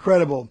pretty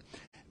incredible.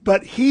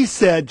 But he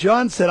said,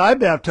 John said, I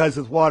baptize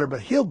with water,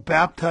 but he'll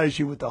baptize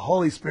you with the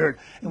Holy Spirit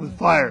and with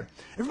fire.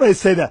 Everybody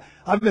say that.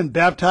 I've been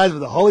baptized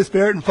with the Holy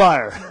Spirit and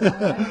fire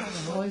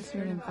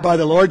by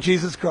the Lord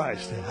Jesus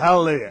Christ.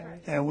 Hallelujah.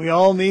 And we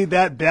all need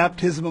that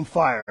baptism of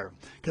fire,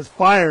 because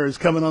fire is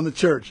coming on the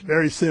church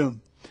very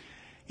soon.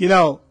 You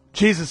know,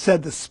 Jesus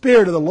said, the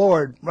Spirit of the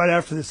Lord, right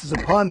after this, is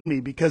upon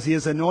me, because he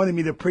has anointed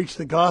me to preach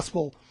the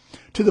gospel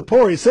to the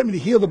poor. He sent me to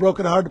heal the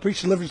brokenhearted, to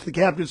preach deliverance to the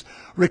captives,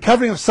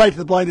 recovering of sight to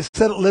the blind, to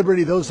set at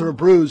liberty those that are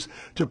bruised,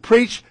 to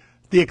preach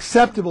the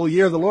acceptable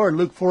year of the Lord,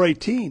 Luke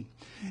 4:18.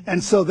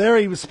 And so there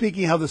he was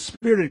speaking how the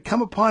Spirit had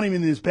come upon him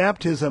in his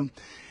baptism,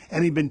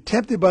 and he'd been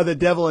tempted by the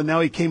devil, and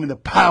now he came in the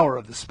power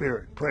of the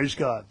Spirit. Praise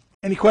God.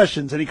 Any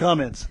questions? Any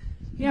comments?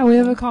 Yeah, we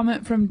have a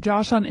comment from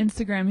Josh on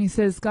Instagram. He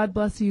says, God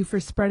bless you for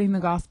spreading the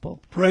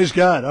gospel. Praise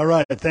God. All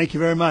right. Thank you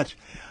very much.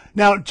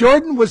 Now,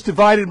 Jordan was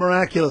divided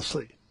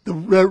miraculously, the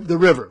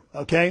river,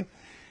 okay?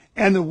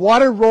 And the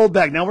water rolled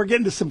back. Now, we're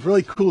getting to some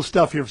really cool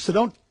stuff here,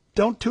 so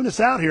don't tune us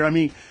out here. I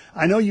mean,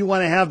 I know you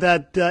want to have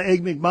that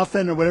Egg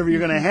McMuffin or whatever you're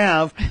going to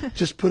have.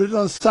 Just put it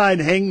on the side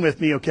and hang with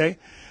me, okay?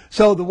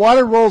 So the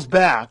water rolls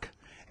back,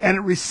 and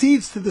it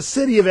recedes to the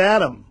city of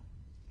Adam,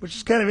 which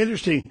is kind of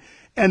interesting.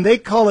 And they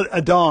call it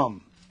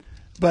Adam.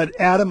 But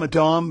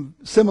Adam,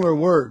 similar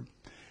word.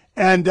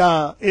 And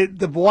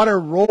the water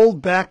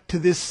rolled back to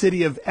this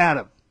city of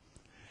Adam.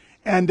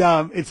 And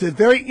it's a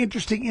very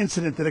interesting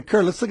incident that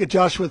occurred. Let's look at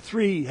Joshua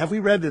 3. Have we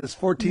read this,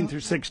 14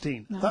 through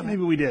 16? I thought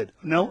maybe we did.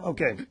 No?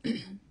 Okay.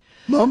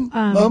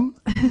 Mom?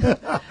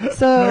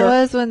 So it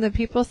was when the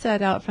people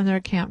set out from their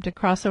camp to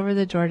cross over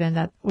the Jordan,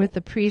 that with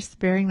the priests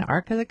bearing the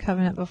Ark of the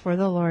Covenant before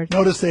the Lord.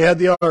 Notice they had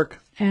the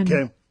ark.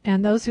 Okay.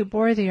 And those who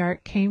bore the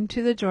ark came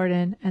to the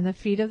Jordan, and the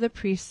feet of the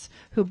priests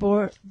who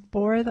bore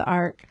the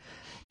ark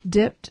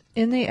dipped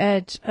in the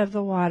edge of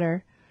the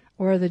water,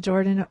 where the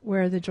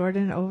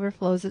Jordan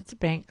overflows its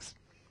banks,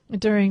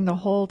 during the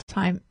whole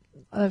time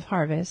of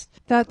harvest,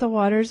 that the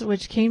waters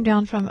which came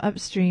down from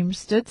upstream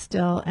stood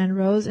still and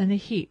rose in a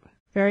heap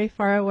very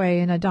far away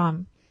in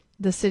Adam,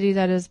 the city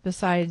that is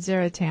beside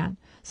Zaratan.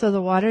 So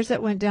the waters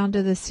that went down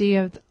to the sea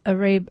of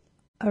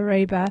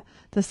Arabah,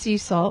 the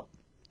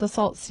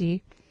salt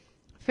sea,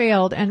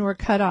 failed and were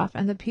cut off,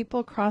 and the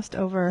people crossed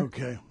over.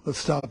 Okay, let's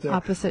stop there.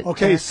 Opposite.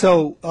 Okay,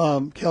 so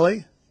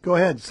Kelly, go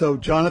ahead. So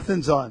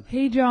Jonathan's on.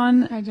 Hey,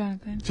 John. Hi,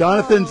 Jonathan.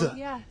 Jonathan's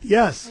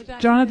yes.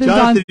 Jonathan's on.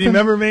 Jonathan, do you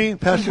remember me,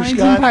 Pastor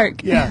Huntington Scott?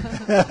 Park.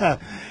 Yeah.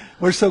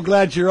 We're so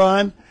glad you're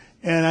on.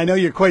 And I know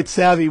you're quite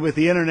savvy with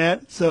the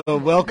internet, so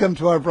welcome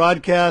to our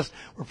broadcast.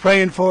 We're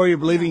praying for you,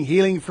 believing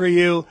healing for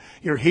you.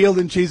 You're healed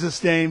in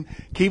Jesus' name.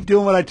 Keep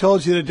doing what I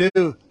told you to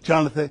do,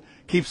 Jonathan.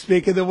 Keep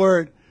speaking the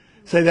word.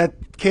 Say that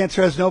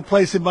cancer has no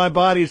place in my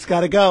body. It's got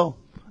to go.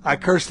 I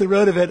curse the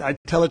root of it. I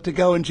tell it to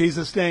go in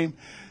Jesus' name.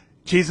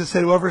 Jesus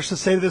said, whoever is to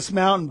say to this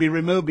mountain, be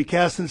removed, be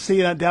cast in the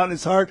sea, and not doubt in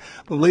his heart,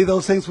 but believe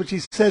those things which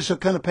he says shall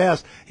come to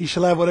pass. He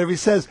shall have whatever he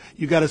says.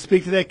 You got to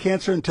speak to that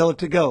cancer and tell it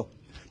to go.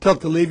 Tell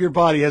it to leave your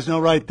body. It has no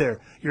right there.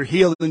 You're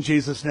healed in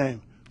Jesus'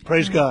 name.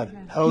 Praise God.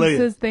 Hallelujah. He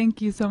says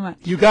thank you so much.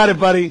 You got it,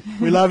 buddy.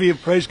 We love you.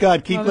 Praise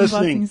God. Keep Love and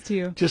listening. blessings to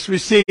you. Just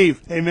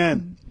receive.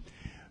 Amen.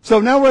 So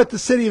now we're at the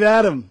city of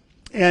Adam.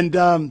 And,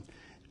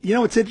 you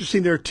know, it's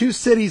interesting. There are two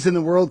cities in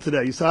the world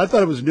today. So I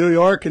thought it was New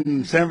York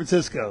and San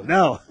Francisco.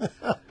 No.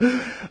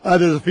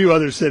 There's a few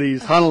other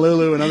cities,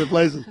 Honolulu and other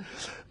places.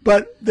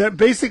 But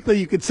basically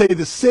you could say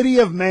the city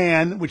of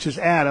man, which is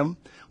Adam,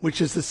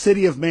 which is the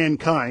city of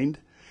mankind.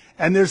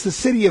 And there's the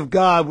city of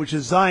God, which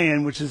is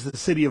Zion, which is the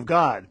city of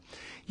God.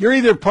 You're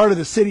either part of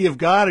the city of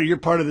God or you're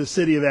part of the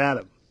city of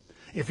Adam.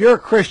 If you're a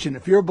Christian,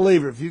 if you're a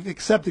believer, if you've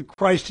accepted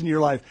Christ in your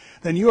life,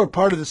 then you are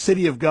part of the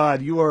city of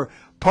God. You are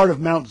part of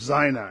Mount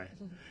Sinai,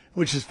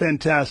 which is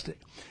fantastic.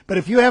 But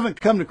if you haven't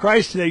come to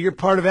Christ today, you're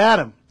part of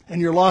Adam and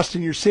you're lost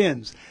in your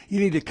sins. You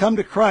need to come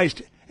to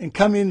Christ and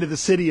come into the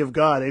city of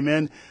God,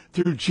 amen,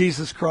 through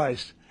Jesus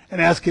Christ and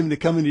ask him to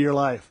come into your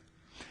life.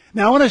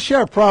 Now, I want to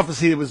share a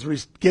prophecy that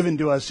was given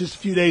to us just a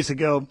few days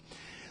ago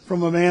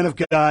from a man of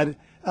God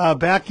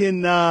back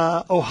in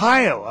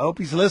Ohio. I hope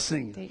he's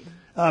listening.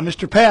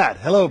 Mr. Pat.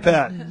 Hello,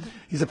 Pat.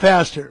 He's a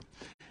pastor.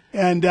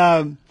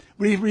 And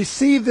we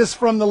received this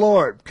from the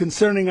Lord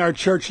concerning our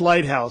church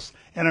lighthouse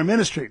and our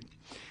ministry.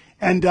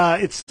 And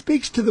it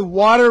speaks to the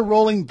water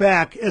rolling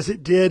back as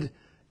it did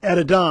at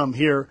Adam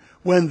here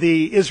when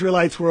the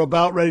Israelites were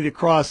about ready to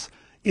cross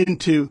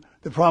into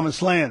the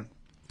promised land.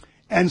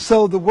 And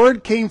so the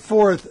word came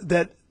forth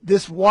that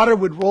this water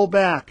would roll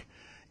back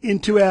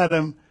into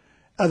Adam,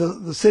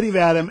 the city of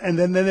Adam, and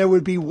then there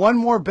would be one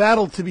more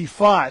battle to be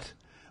fought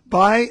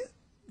by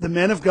the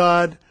men of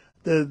God,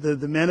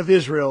 the men of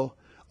Israel,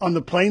 on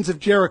the plains of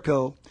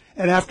Jericho.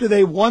 And after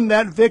they won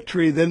that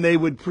victory, then they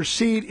would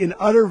proceed in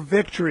utter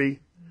victory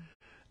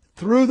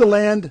through the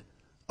land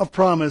of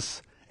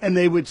promise, and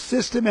they would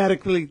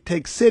systematically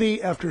take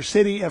city after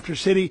city after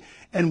city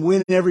and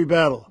win every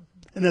battle.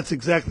 And that's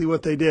exactly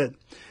what they did.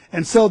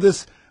 And so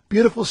this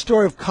beautiful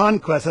story of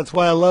conquest, that's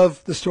why I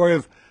love the story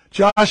of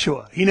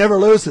Joshua. He never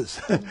loses.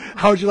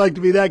 How would you like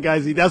to be that,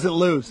 guys? He doesn't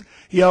lose.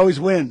 He always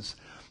wins.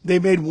 They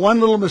made one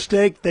little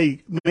mistake.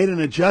 They made an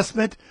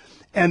adjustment,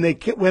 and they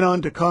went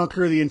on to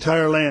conquer the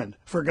entire land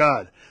for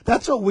God.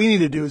 That's what we need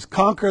to do, is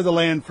conquer the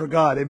land for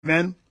God.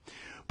 Amen?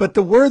 But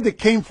the word that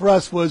came for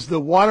us was the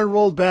water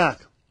rolled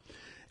back.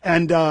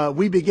 And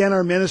we began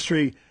our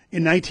ministry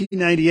in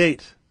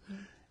 1998,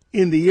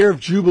 in the year of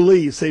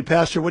Jubilee. You say,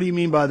 Pastor, what do you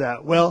mean by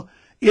that? Well,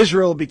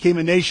 Israel became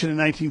a nation in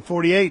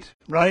 1948,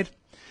 right?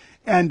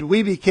 And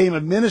we became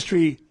a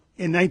ministry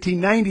in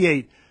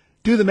 1998.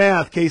 Do the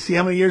math, Casey.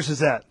 How many years is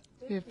that?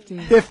 50.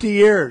 50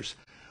 years.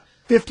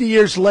 50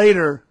 years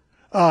later,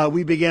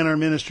 we began our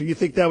ministry. You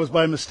think that was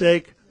by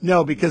mistake?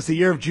 No, because the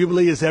year of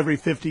Jubilee is every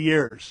 50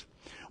 years.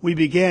 We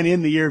began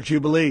in the year of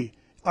Jubilee,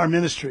 our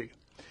ministry.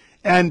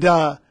 And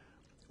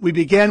we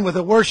began with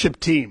a worship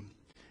team.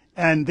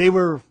 And they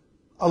were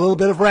a little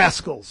bit of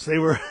rascals. They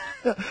were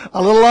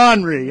a little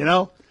ornery, you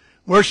know.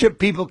 Worship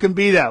people can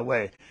be that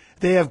way.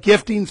 They have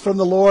giftings from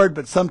the Lord,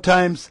 but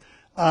sometimes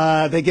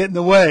they get in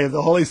the way of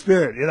the Holy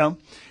Spirit, you know.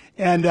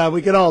 And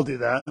we can all do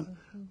that.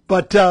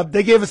 But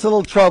they gave us a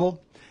little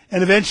trouble.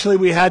 And eventually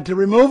we had to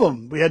remove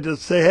them. We had to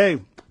say,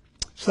 hey,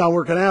 it's not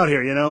working out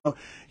here, you know.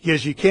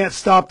 Because you can't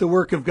stop the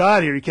work of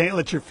God here. You can't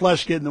let your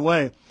flesh get in the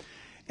way.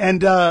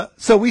 And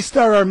so we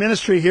started our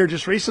ministry here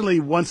just recently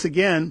once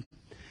again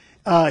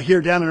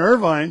here down in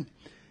Irvine.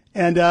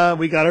 And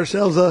we got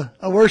ourselves a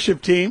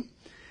worship team.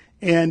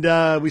 And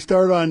we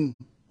started on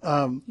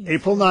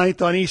April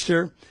 9th on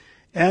Easter.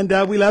 And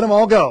we let them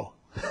all go.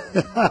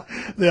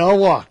 They all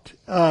walked.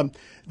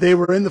 They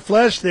were in the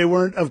flesh. They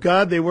weren't of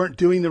God. They weren't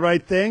doing the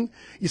right thing.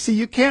 You see,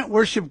 you can't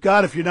worship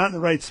God if you're not in the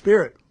right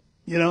spirit,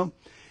 you know.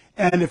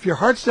 And if your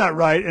heart's not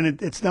right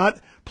and it's not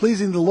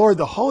pleasing the Lord,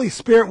 the Holy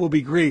Spirit will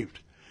be grieved.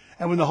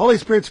 And when the Holy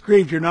Spirit's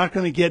grieved, you're not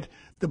going to get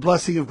the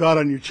blessing of God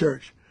on your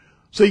church.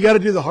 So you got to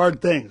do the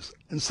hard things.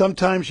 And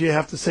sometimes you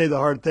have to say the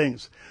hard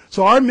things.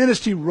 So our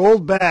ministry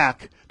rolled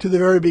back to the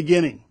very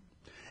beginning.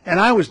 And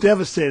I was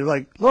devastated.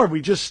 Like, Lord,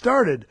 we just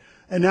started.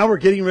 And now we're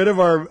getting rid of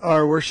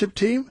our worship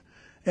team.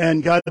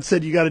 And God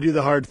said, you got to do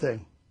the hard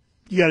thing.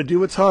 You got to do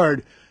what's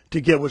hard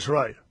to get what's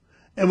right.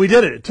 And we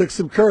did it. It took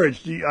some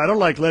courage. I don't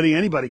like letting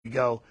anybody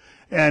go.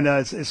 And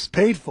it's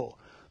painful.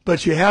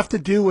 But you have to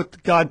do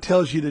what God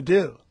tells you to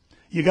do.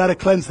 You got to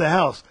cleanse the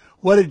house.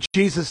 What did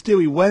Jesus do?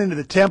 He went into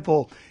the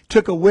temple,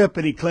 took a whip,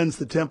 and he cleansed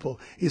the temple.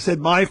 He said,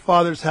 my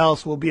Father's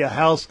house will be a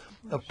house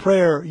of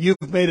prayer. You've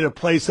made it a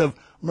place of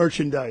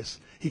merchandise.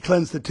 He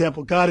cleansed the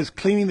temple. God is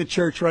cleaning the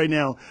church right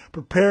now,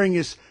 preparing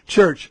his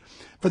church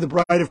for the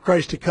bride of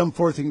Christ to come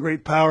forth in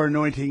great power,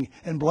 anointing,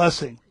 and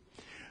blessing.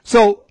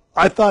 So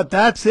I thought,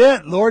 that's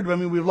it, Lord. I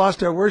mean, we've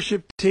lost our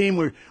worship team.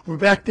 We're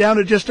back down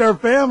to just our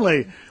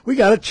family. We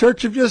got a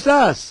church of just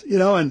us, you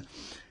know. And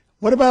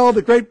what about all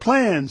the great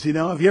plans, you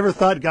know? Have you ever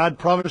thought God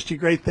promised you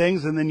great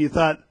things and then you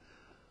thought,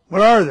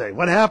 what are they?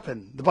 What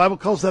happened? The Bible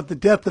calls that the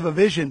death of a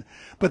vision.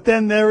 But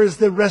then there is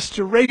the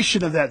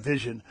restoration of that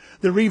vision,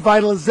 the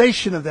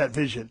revitalization of that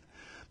vision.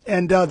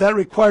 And that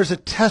requires a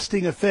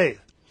testing of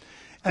faith.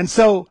 And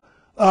so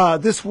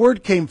this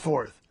word came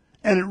forth.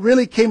 And it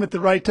really came at the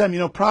right time. You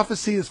know,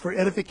 prophecy is for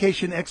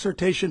edification,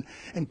 exhortation,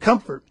 and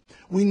comfort.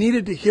 We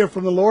needed to hear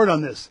from the Lord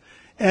on this.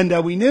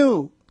 And we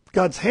knew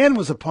God's hand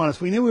was upon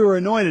us. We knew we were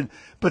anointed,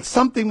 but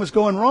something was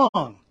going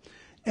wrong.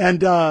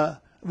 And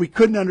we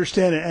couldn't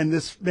understand it. And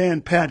this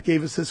man, Pat,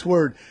 gave us this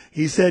word.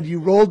 He said, you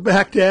rolled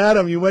back to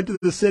Adam. You went to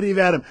the city of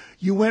Adam.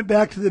 You went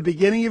back to the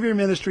beginning of your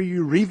ministry.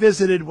 You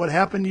revisited what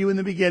happened to you in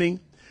the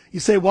beginning. You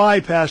say, why,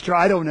 Pastor?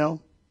 I don't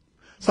know.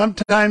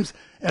 Sometimes,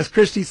 as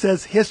Christy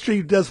says,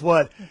 history does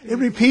what? It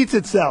repeats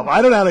itself.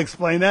 I don't know how to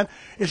explain that.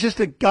 It's just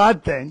a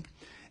God thing.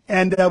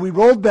 And we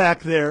rolled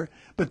back there.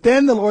 But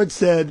then the Lord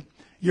said,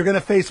 you're going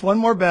to face one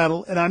more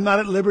battle, and I'm not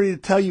at liberty to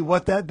tell you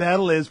what that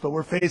battle is, but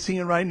we're facing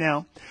it right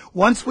now.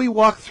 Once we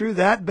walk through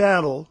that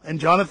battle, and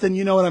Jonathan,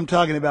 you know what I'm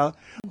talking about.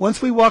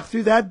 Once we walk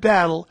through that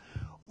battle,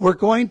 we're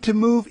going to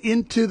move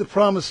into the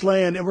promised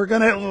land, and we're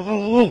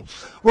going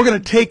to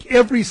take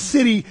every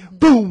city,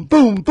 boom,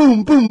 boom,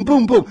 boom, boom,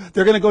 boom, boom.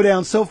 They're going to go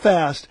down so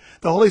fast.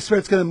 The Holy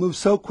Spirit's going to move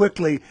so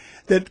quickly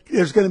that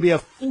there's going to be a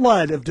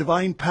flood of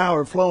divine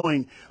power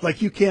flowing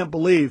like you can't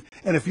believe.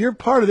 And if you're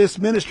part of this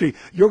ministry,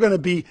 you're going to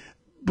be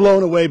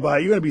blown away by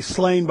it. You're going to be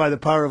slain by the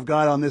power of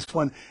God on this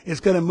one. It's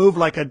going to move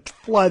like a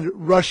flood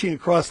rushing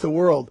across the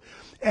world.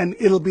 And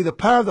it'll be the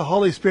power of the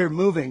Holy Spirit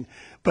moving.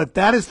 But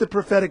that is the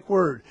prophetic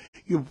word.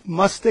 You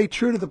must stay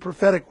true to the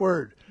prophetic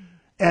word.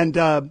 And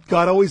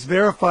God always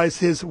verifies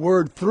his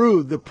word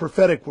through the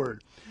prophetic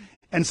word.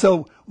 And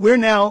so we're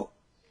now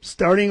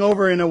starting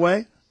over in a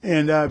way.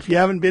 And if you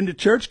haven't been to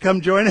church,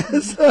 come join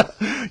us.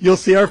 You'll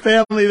see our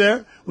family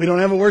there. We don't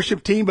have a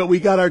worship team, but we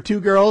got our two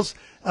girls.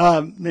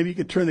 Maybe you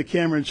could turn the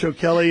camera and show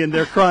Kelly, and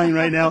they're crying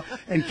right now.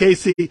 And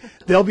Casey,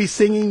 they'll be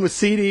singing with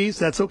CDs.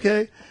 That's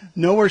okay.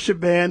 No worship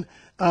band.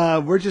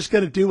 We're just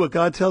going to do what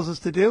God tells us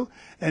to do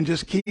and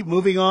just keep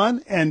moving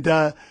on and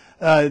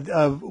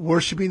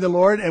worshiping the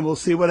Lord, and we'll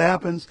see what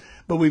happens.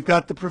 But we've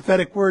got the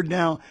prophetic word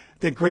now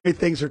that great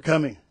things are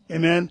coming.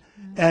 Amen.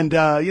 And,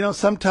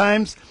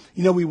 sometimes,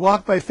 we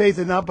walk by faith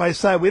and not by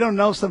sight. We don't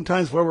know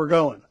sometimes where we're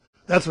going.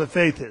 That's what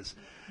faith is.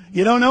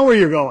 You don't know where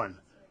you're going,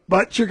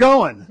 but you're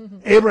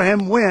going.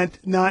 Abraham went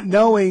not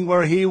knowing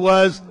where he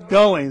was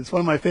going. It's one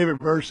of my favorite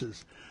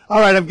verses. All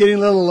right, I'm getting a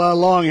little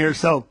long here.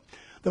 So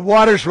the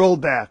waters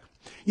rolled back.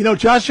 You know,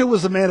 Joshua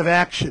was a man of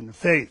action,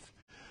 faith.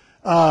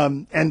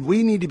 And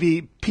we need to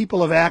be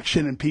people of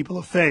action and people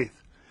of faith.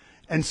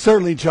 And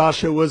certainly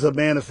Joshua was a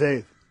man of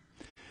faith.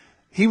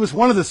 He was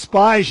one of the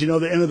spies, you know,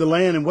 that entered the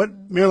land.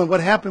 And Marilyn, what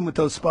happened with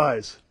those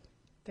spies?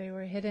 They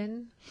were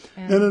hidden.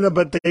 No,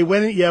 but they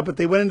went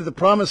into the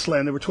promised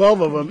land. There were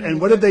 12 of them.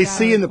 And what did they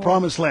see in the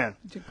promised land?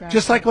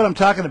 Just like what I'm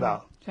talking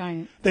about.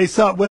 Giant. They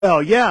saw,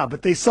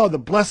 but they saw the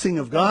blessing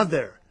of God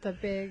there.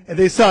 And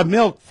they saw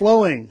milk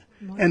flowing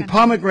and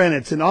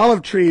pomegranates and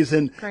olive trees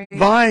and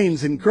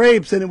vines and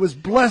grapes, and it was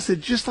blessed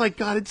just like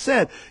God had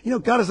said. You know,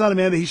 God is not a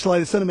man that he shall lie,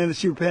 the son of man that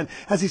he should repent.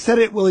 As he said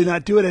it, will he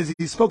not do it? As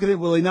he spoken it,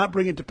 will he not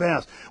bring it to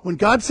pass? When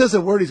God says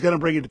a word, he's going to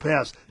bring it to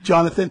pass.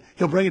 Jonathan,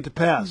 he'll bring it to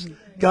pass.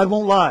 God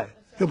won't lie.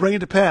 He'll bring it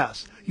to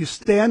pass. You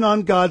stand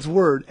on God's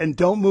word and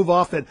don't move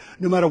off it.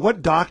 No matter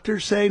what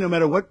doctors say, no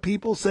matter what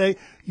people say,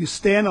 you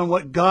stand on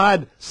what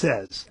God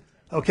says.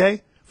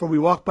 Okay? For we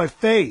walk by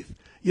faith.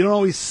 You don't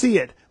always see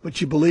it, but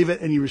you believe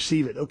it and you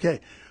receive it. Okay.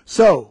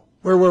 So,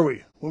 where were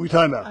we? What were we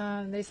talking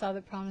about? They saw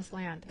the promised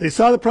land. They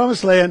saw the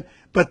promised land,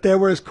 but there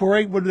was,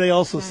 Corey, what did they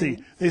also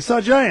see? They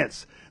saw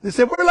giants. They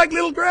said, we're like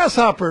little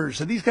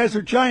grasshoppers, and these guys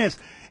are giants.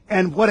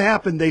 And what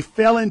happened? They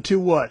fell into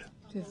what?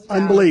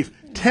 Unbelief.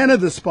 10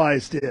 of the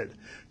spies did.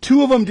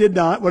 2 of them did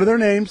not. What are their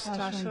names?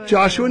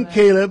 Joshua and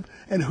Caleb.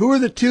 And who are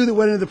the 2 that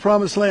went into the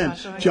promised land?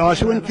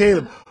 Joshua and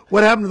Caleb.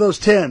 What happened to those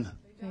 10?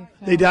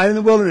 They died in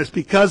the wilderness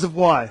because of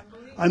why?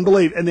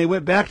 Unbelief. And they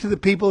went back to the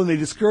people and they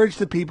discouraged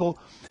the people,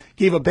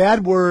 gave a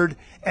bad word,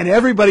 and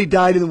everybody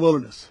died in the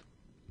wilderness.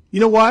 You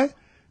know why?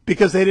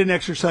 Because they didn't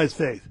exercise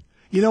faith.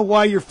 You know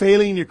why you're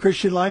failing in your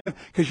Christian life?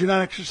 Because you're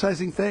not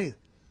exercising faith.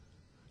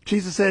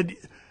 Jesus said,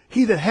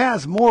 he that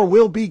has more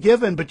will be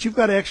given, but you've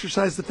got to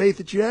exercise the faith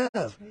that you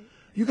have.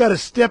 You've got to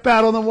step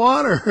out on the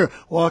water.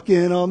 Walk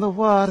in on the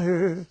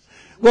water.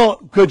 Well,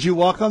 could you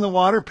walk on the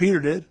water? Peter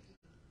did.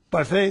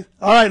 By faith.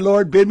 All right,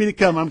 Lord, bid me to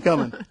come. I'm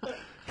coming.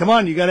 Come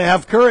on, you got to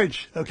have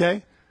courage,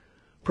 okay?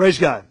 Praise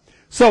God.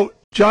 So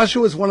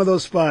Joshua was one of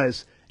those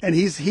spies, and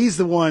he's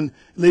the one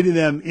leading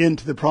them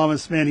into the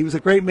promised land. He was a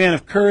great man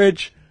of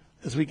courage,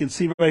 as we can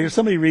see right here.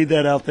 Somebody read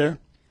that out there.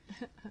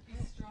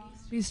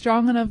 Be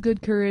strong and of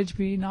good courage.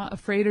 Be not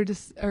afraid or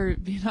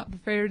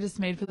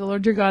dismayed, for the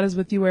Lord your God is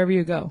with you wherever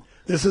you go.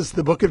 This is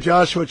the book of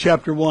Joshua,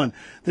 chapter 1.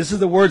 This is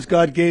the words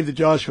God gave to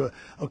Joshua.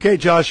 Okay,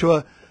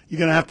 Joshua, you're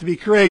going to have to be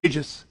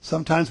courageous.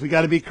 Sometimes we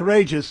got to be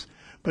courageous,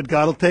 but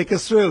God will take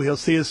us through. He'll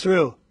see us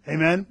through.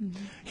 Amen?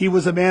 Mm-hmm. He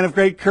was a man of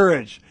great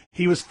courage.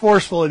 He was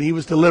forceful and he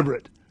was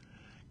deliberate.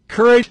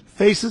 Courage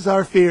faces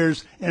our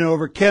fears and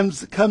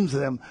overcomes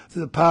them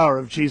through the power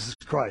of Jesus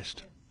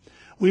Christ.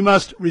 We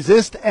must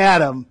resist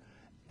Adam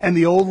and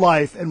the old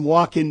life and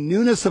walk in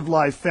newness of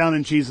life found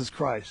in Jesus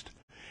Christ.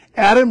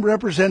 Adam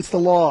represents the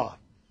law,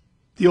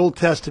 the Old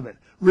Testament,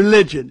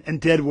 religion, and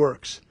dead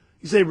works.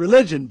 You say,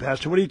 religion,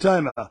 Pastor, what are you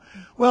talking about?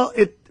 Well,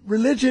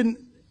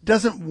 religion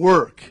doesn't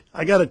work,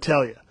 I got to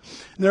tell you.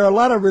 And there are a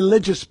lot of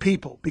religious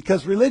people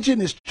because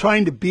religion is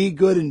trying to be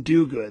good and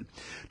do good,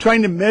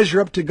 trying to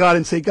measure up to God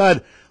and say,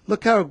 God,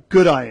 look how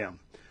good I am.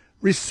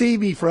 Receive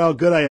me for how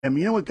good I am.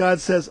 You know what God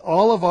says?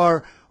 All of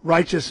our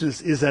righteousness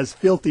is as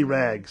filthy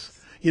rags.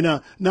 You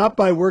know, not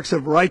by works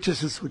of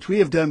righteousness which we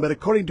have done, but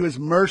according to his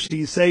mercy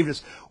he saved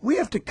us. We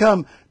have to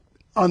come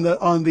on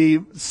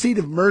the seat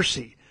of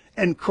mercy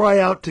and cry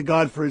out to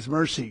God for his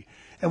mercy.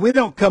 And we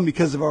don't come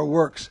because of our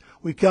works.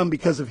 We come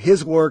because of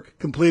his work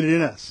completed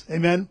in us.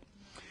 Amen?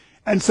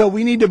 And so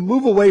we need to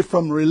move away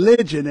from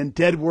religion and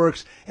dead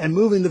works and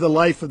move into the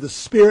life of the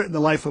Spirit and the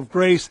life of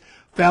grace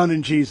found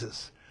in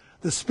Jesus.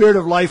 The Spirit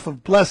of life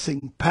of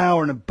blessing,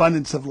 power, and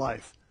abundance of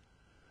life.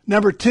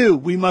 Number 2,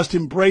 we must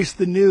embrace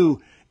the new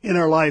in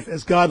our life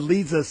as God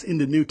leads us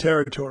into new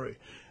territory.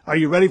 Are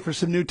you ready for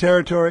some new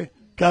territory?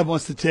 God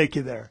wants to take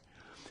you there.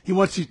 He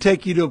wants to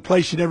take you to a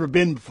place you've never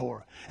been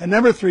before. And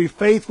number 3,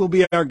 faith will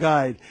be our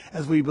guide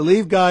as we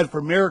believe God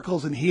for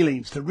miracles and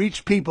healings to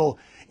reach people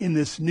in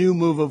this new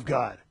move of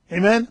God.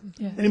 Amen?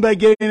 Yes. Anybody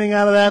get anything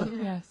out of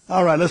that? Yes.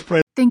 All right, let's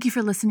pray. Thank you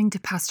for listening to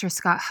Pastor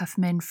Scott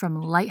Huffman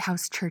from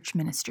Lighthouse Church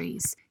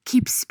Ministries.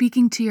 Keep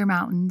speaking to your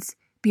mountains,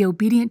 be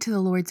obedient to the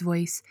Lord's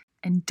voice,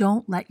 and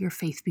don't let your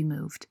faith be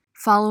moved.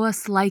 Follow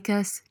us, like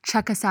us,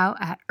 check us out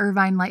at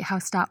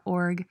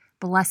irvinelighthouse.org.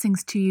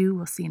 Blessings to you.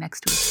 We'll see you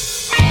next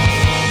week.